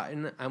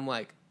forgotten, I'm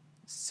like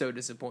so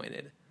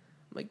disappointed.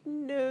 I'm like,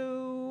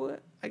 no,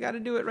 I got to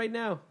do it right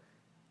now.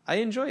 I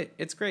enjoy it.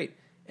 It's great.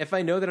 If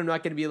I know that I'm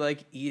not going to be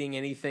like eating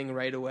anything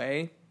right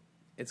away,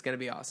 it's going to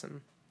be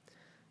awesome.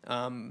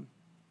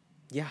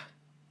 Yeah.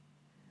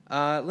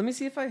 Let me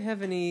see if I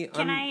have any.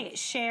 Can I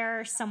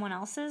share someone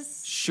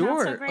else's?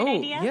 Sure. Not so great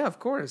idea? Yeah, of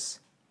course.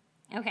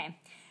 Okay.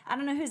 I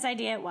don't know whose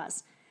idea it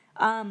was.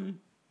 And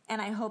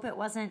I hope it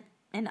wasn't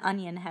an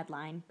Onion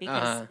headline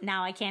because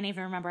now I can't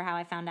even remember how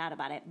I found out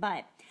about it.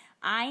 But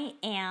I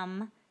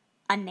am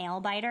a nail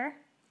biter.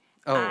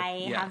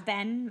 I have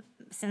been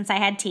since I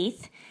had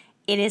teeth.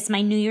 It is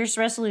my New Year's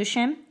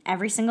resolution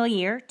every single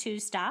year to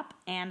stop,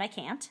 and I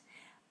can't.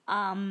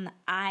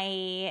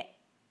 I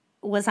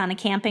was on a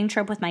camping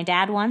trip with my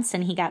dad once,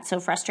 and he got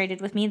so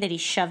frustrated with me that he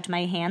shoved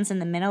my hands in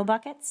the minnow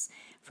buckets.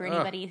 For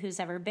anybody who's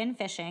ever been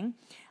fishing,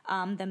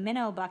 the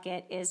minnow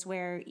bucket is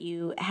where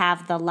you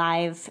have the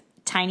live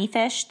tiny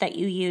fish that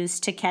you use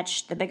to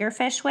catch the bigger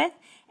fish with,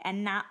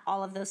 and not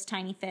all of those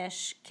tiny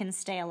fish can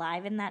stay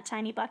alive in that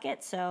tiny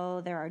bucket,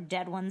 so there are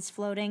dead ones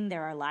floating,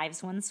 there are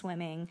live ones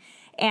swimming,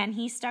 and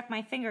he stuck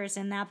my fingers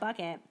in that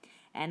bucket,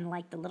 and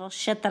like the little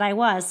shit that I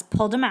was,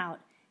 pulled them out,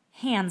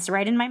 hands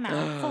right in my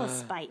mouth, full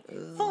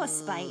of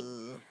spite.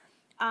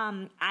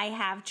 I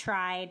have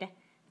tried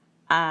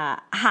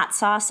hot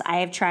sauce, I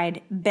have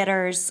tried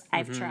bitters,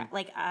 I've tried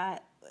like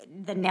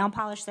the nail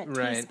polish that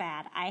tastes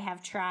bad, I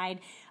have tried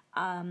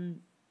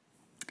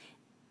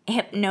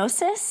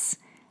hypnosis.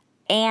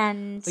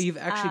 And you've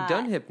actually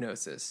done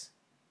hypnosis.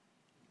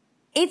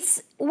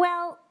 It's,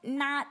 well,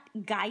 not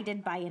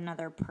guided by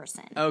another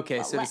person.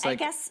 Okay, so it's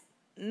like I guess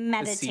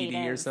meditative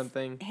CD or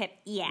something.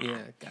 Yeah,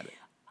 got it.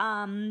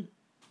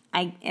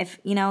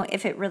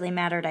 If it really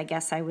mattered, I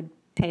guess I would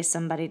pay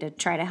somebody to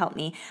try to help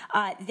me.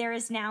 There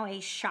is now a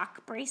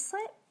shock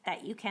bracelet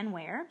that you can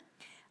wear.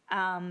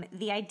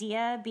 The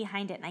idea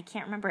behind it, and I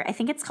can't remember, I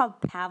think it's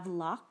called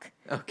Pavlok.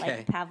 Okay.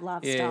 Like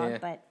Pavlov's dog,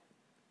 but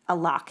a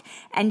lock.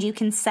 And you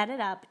can set it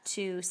up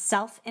to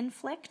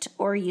self-inflict,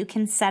 or you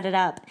can set it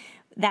up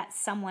that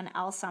someone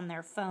else on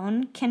their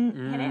phone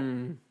can hit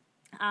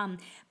it.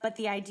 But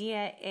the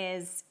idea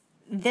is,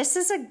 this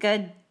is a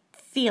good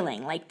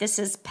feeling. Like, this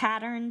is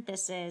pattern.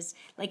 This is,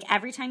 like,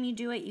 every time you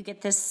do it, you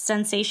get this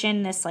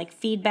sensation, this, like,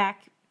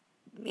 feedback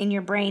in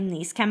your brain.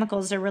 These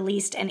chemicals are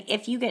released. And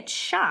if you get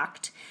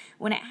shocked,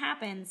 when it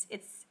happens,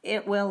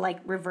 it will, like,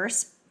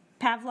 reverse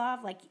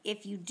Pavlov. Like,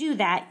 if you do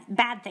that,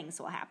 bad things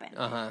will happen.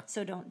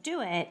 So don't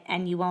do it,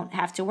 and you won't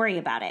have to worry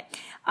about it.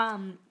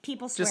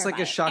 People swear just like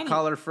by a shock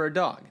collar for a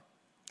dog.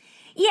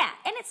 Yeah,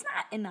 and it's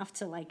not enough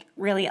to, like,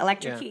 really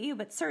electrocute you,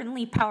 but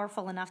certainly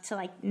powerful enough to,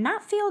 like,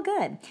 not feel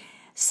good.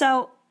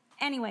 So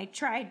anyway,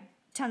 tried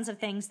tons of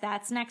things.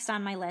 That's next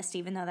on my list,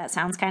 even though that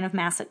sounds kind of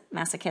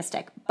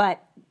masochistic.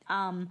 But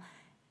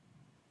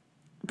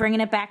bringing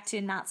it back to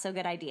not so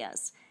good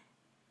ideas.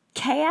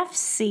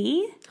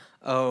 KFC.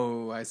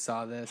 Oh, I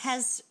saw this.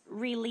 Has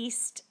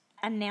released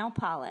a nail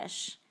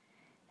polish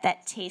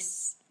that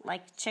tastes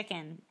like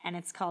chicken, and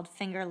it's called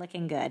Finger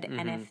Licking Good.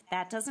 And if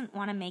that doesn't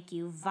want to make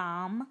you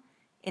vom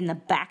in the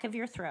back of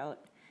your throat,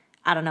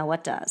 I don't know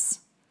what does.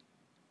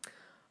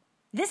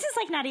 This is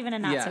like not even a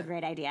not so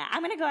great idea.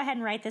 I'm going to go ahead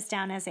and write this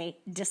down as a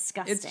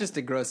disgusting. It's just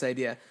a gross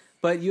idea.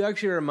 But you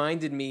actually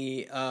reminded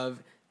me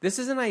of, this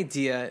is an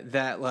idea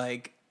that,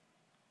 like,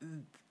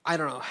 I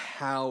don't know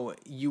how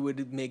you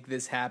would make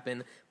this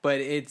happen,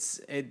 but it's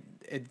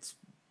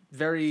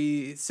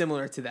very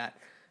similar to that.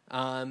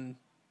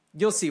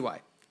 You'll see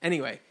why.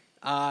 Anyway,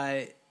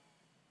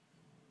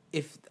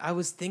 if I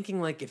was thinking,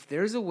 like, if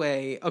there's a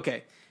way,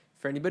 okay,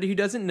 for anybody who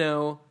doesn't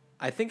know,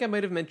 I think I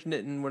might have mentioned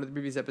it in one of the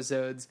previous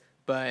episodes,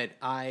 but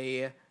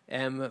I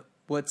am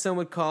what some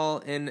would call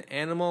an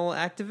animal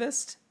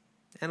activist,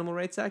 animal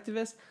rights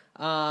activist.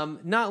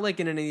 Not like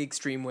in any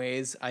extreme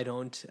ways. I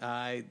don't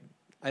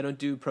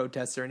do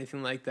protests or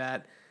anything like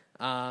that.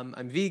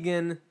 I'm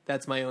vegan.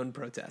 That's my own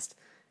protest.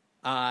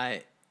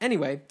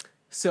 Anyway,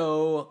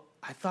 so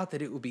I thought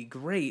that it would be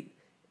great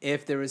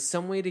if there was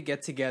some way to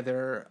get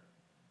together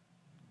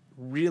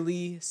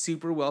really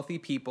super wealthy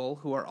people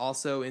who are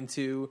also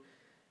into,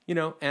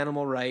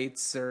 animal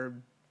rights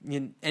or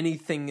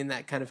anything in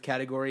that kind of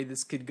category.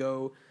 This could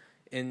go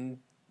in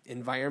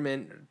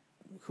environment,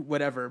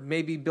 whatever.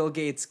 Maybe Bill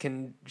Gates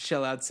can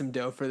shell out some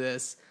dough for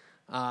this.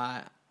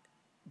 But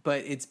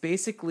it's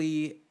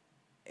basically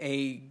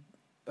a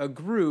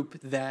group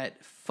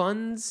that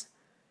funds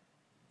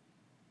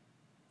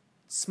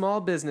small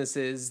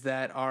businesses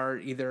that are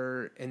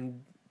either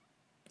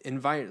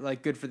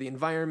good for the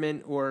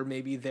environment, or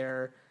maybe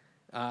they're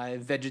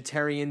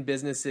vegetarian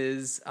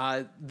businesses.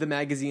 The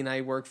magazine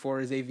I work for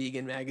is a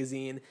vegan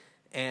magazine,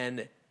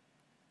 and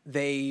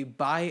they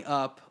buy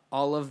up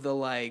all of the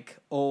like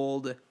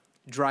old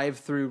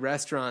drive-through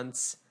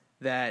restaurants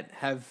that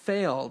have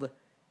failed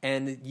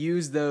and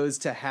use those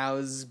to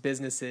house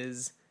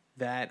businesses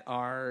that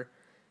are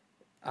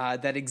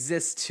that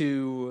exist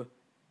to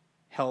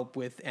help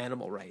with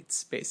animal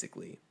rights,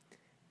 basically.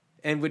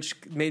 And which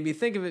made me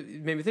think of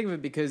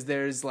it because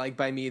there's like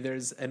by me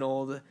there's an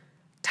old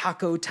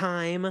Taco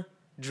Time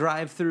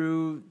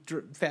drive-through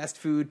fast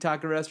food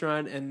taco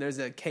restaurant, and there's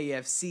a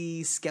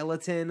KFC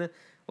skeleton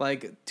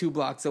like 2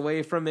 blocks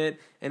away from it,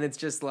 and it's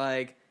just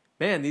like,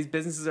 man, these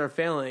businesses are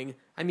failing.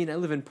 I mean, I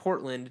live in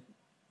Portland.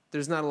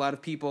 There's not a lot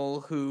of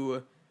people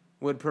who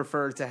would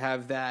prefer to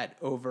have that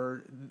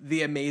over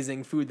the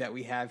amazing food that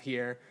we have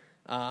here.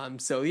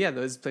 So yeah,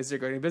 those places are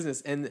going to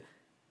business, and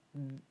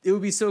it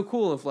would be so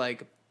cool if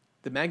like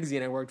the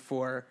magazine I worked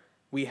for,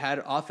 we had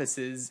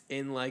offices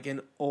in like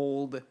an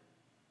old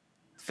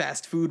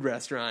fast food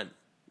restaurant.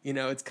 You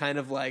know, it's kind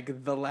of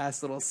like the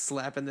last little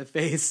slap in the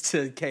face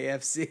to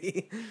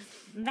KFC.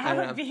 That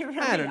would be really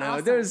I don't know.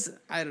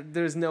 awesome.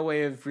 There's no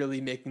way of really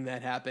making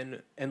that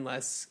happen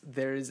unless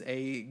there's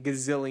a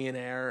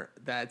gazillionaire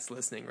that's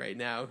listening right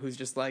now who's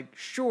just like,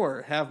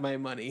 sure, have my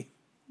money,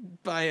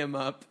 buy them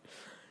up,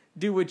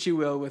 do what you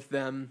will with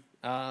them.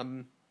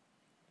 But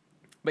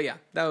yeah,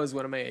 that was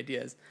one of my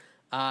ideas.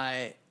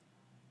 But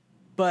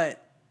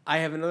I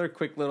have another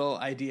quick little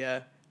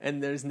idea,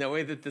 and there's no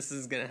way that this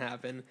is going to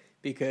happen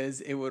because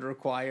it would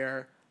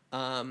require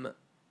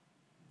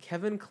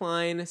Kevin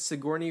Kline,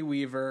 Sigourney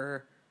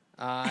Weaver,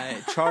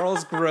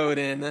 Charles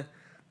Grodin,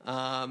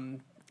 I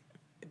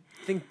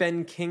think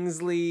Ben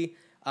Kingsley.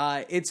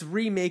 It's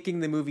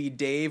remaking the movie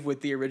Dave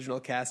with the original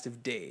cast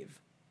of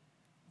Dave.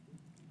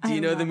 Do you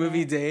know the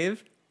movie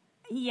Dave?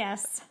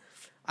 Yes.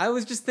 I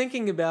was just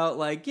thinking about,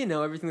 like, you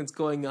know, everything that's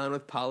going on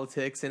with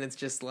politics, and it's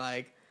just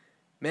like,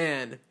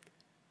 man,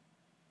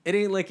 it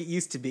ain't like it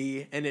used to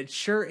be, and it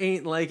sure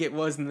ain't like it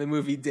was in the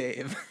movie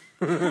Dave.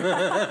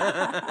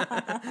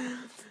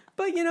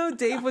 But, you know,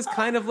 Dave was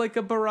kind of like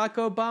a Barack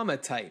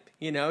Obama type.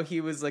 You know,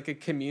 he was like a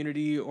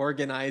community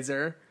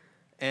organizer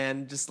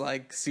and just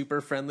like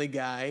super friendly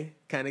guy,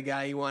 kind of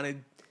guy you want to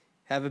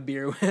have a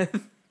beer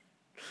with.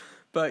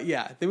 But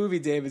yeah, the movie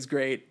Dave is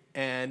great,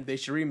 and they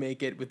should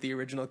remake it with the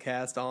original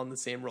cast all in the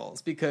same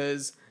roles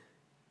because,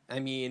 I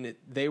mean,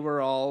 they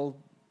were all,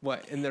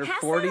 what, in their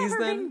 40s that ever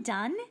then? Been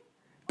done?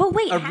 But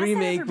wait, A has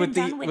remake that ever been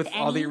done with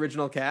all the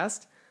original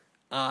cast?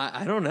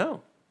 I don't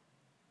know.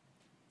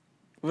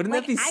 Wouldn't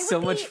that be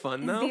so much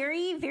fun, though?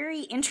 Very,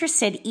 very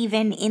interested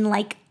even in,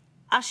 like,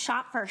 a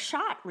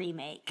shot-for-shot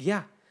remake.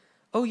 Yeah.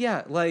 Oh,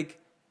 yeah, like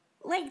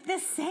the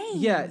same.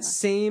 Yeah,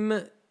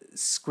 same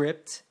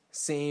script,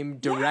 same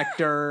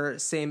director,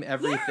 same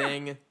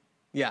everything.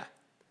 Yeah.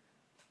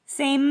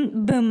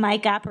 Same boom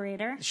mic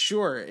operator.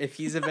 Sure, if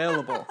he's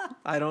available.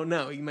 I don't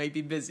know. He might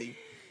be busy.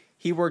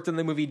 He worked on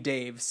the movie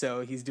Dave,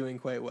 so he's doing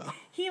quite well.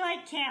 He,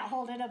 like, can't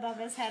hold it above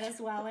his head as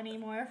well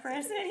anymore for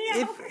his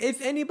video.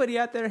 If anybody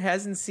out there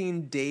hasn't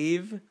seen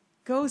Dave,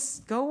 go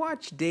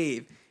watch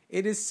Dave.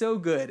 It is so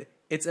good.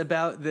 It's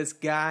about this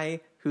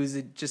guy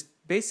who's just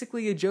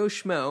basically a Joe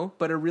Schmo,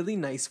 but a really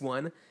nice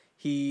one.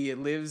 He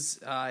lives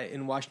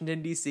in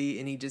Washington, D.C.,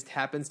 and he just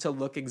happens to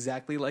look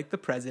exactly like the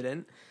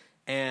president,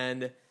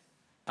 and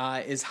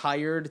is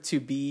hired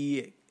to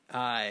be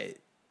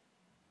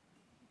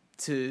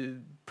to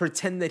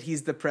pretend that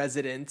he's the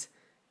president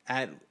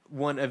at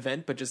one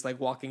event, but just like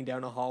walking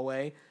down a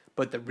hallway.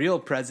 But the real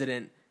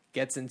president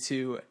gets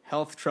into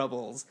health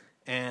troubles,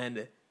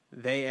 and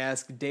they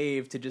ask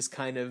Dave to just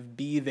kind of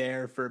be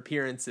there for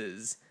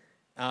appearances,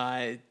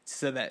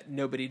 so that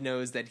nobody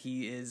knows that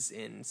he is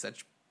in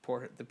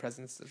the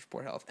president's such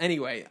poor health.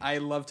 Anyway, I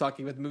love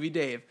talking about the movie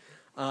Dave.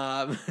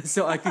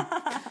 So I could,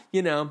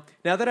 you know,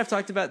 now that I've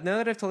told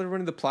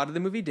everyone the plot of the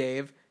movie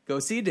Dave, go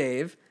see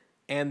Dave,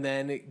 and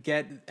then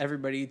get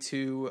everybody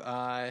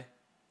to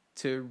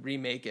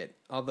remake it.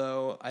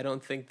 Although I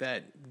don't think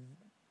that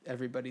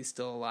everybody's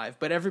still alive,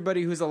 but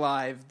everybody who's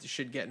alive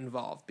should get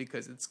involved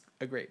because it's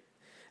a great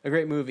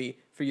movie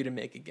for you to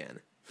make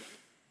again.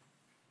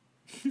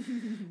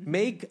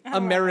 Make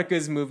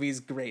America's movies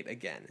great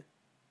again.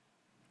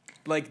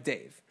 Like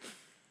Dave.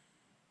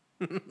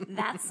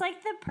 That's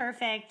like the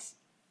perfect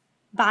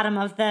bottom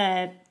of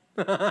the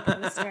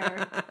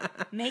poster.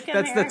 Make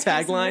That's America's the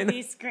tagline.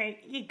 movies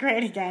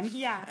great again.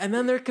 Yeah. And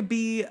then there could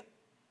be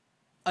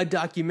a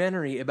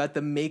documentary about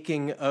the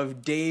making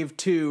of Dave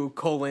 2,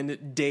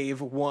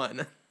 Dave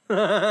 1.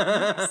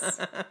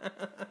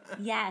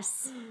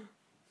 Yes.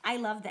 I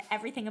love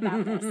everything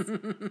about this.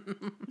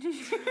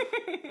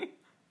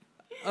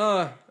 I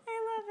love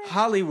it.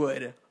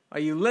 Hollywood, are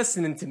you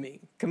listening to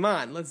me? Come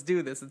on, let's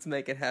do this. Let's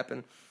make it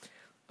happen.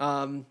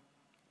 All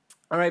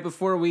right,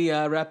 before we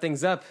wrap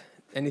things up,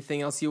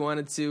 anything else you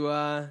wanted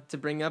to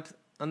bring up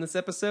on this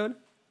episode?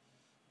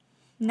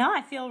 No,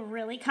 I feel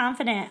really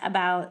confident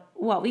about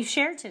what we've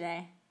shared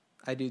today.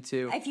 I do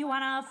too. If you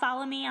want to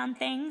follow me on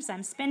things,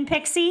 I'm Spin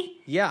Pixie.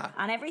 Yeah.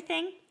 On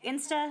everything.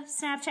 Insta,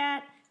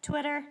 Snapchat,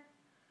 Twitter.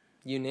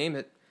 You name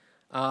it.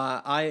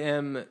 I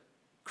am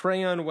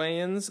Crayon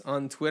Wayans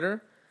on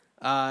Twitter.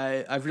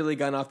 I've really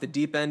gone off the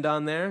deep end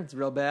on there. It's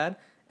real bad.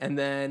 And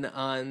then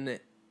on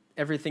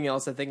everything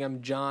else, I think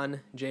I'm John,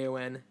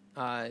 Jon,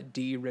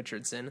 D.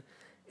 Richardson.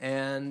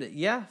 And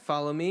yeah,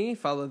 follow me,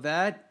 follow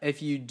that.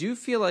 If you do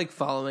feel like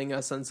following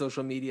us on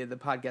social media, the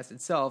podcast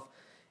itself,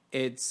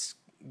 it's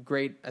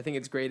great. I think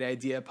it's Great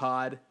Idea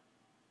Pod.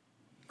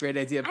 Great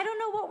Idea. I don't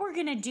know what we're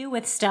going to do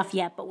with stuff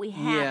yet, but we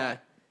have Yeah. it.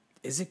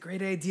 Is it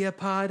Great Idea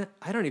Pod?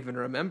 I don't even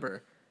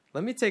remember.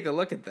 Let me take a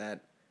look at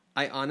that.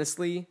 I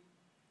honestly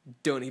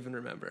don't even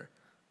remember.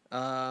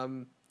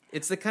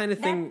 It's the kind of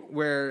thing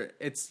where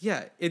it's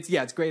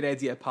Great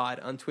Idea Pod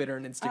on Twitter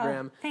and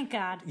Instagram. Oh, thank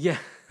God. Yeah.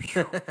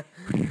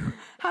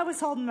 I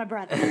was holding my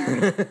breath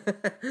there.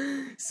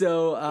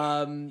 So,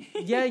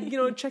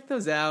 check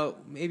those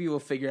out. Maybe we'll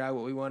figure out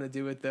what we want to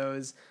do with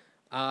those.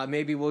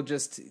 Maybe we'll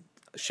just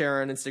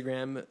share on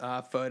Instagram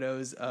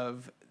photos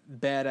of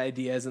bad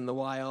ideas in the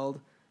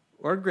wild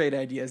or great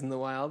ideas in the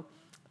wild.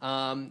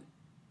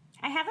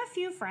 I have a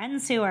few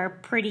friends who are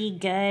pretty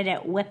good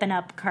at whipping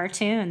up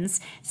cartoons,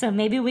 so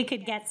maybe we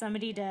could get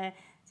somebody to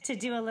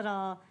do a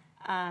little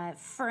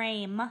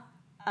frame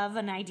of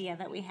an idea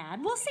that we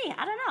had. We'll see.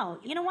 I don't know.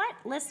 You know what,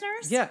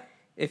 listeners? Yeah.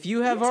 If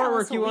you have You tell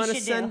us artwork you what we want to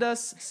should send do.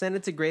 us, send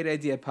it to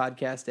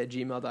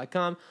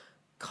greatideapodcast@gmail.com.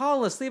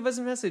 Call us. Leave us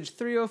a message,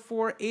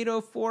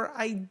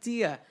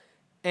 304-804-IDEA.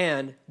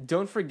 And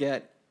don't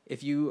forget,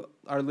 if you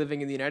are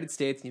living in the United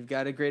States and you've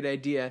got a great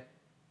idea,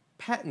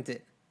 patent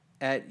it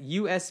at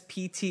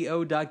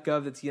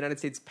uspto.gov. That's the United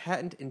States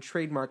Patent and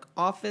Trademark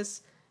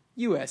Office,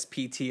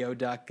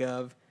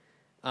 uspto.gov.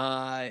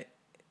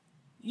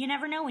 You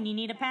never know when you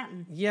need a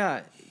patent.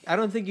 Yeah, I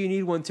don't think you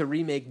need one to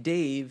remake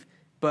Dave,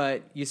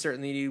 but you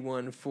certainly need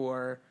one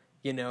for,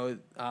 the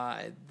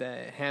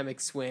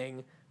hammock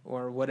swing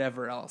or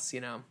whatever else,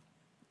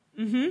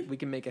 Mm-hmm. We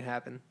can make it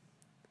happen.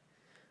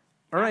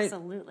 All right.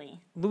 Absolutely.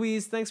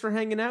 Louise, thanks for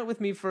hanging out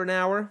with me for an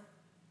hour.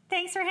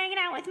 Thanks for hanging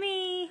out with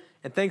me.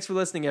 And thanks for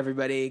listening,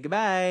 everybody.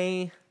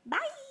 Goodbye. Bye.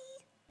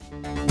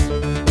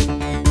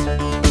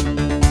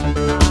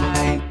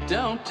 I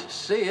don't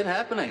see it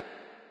happening.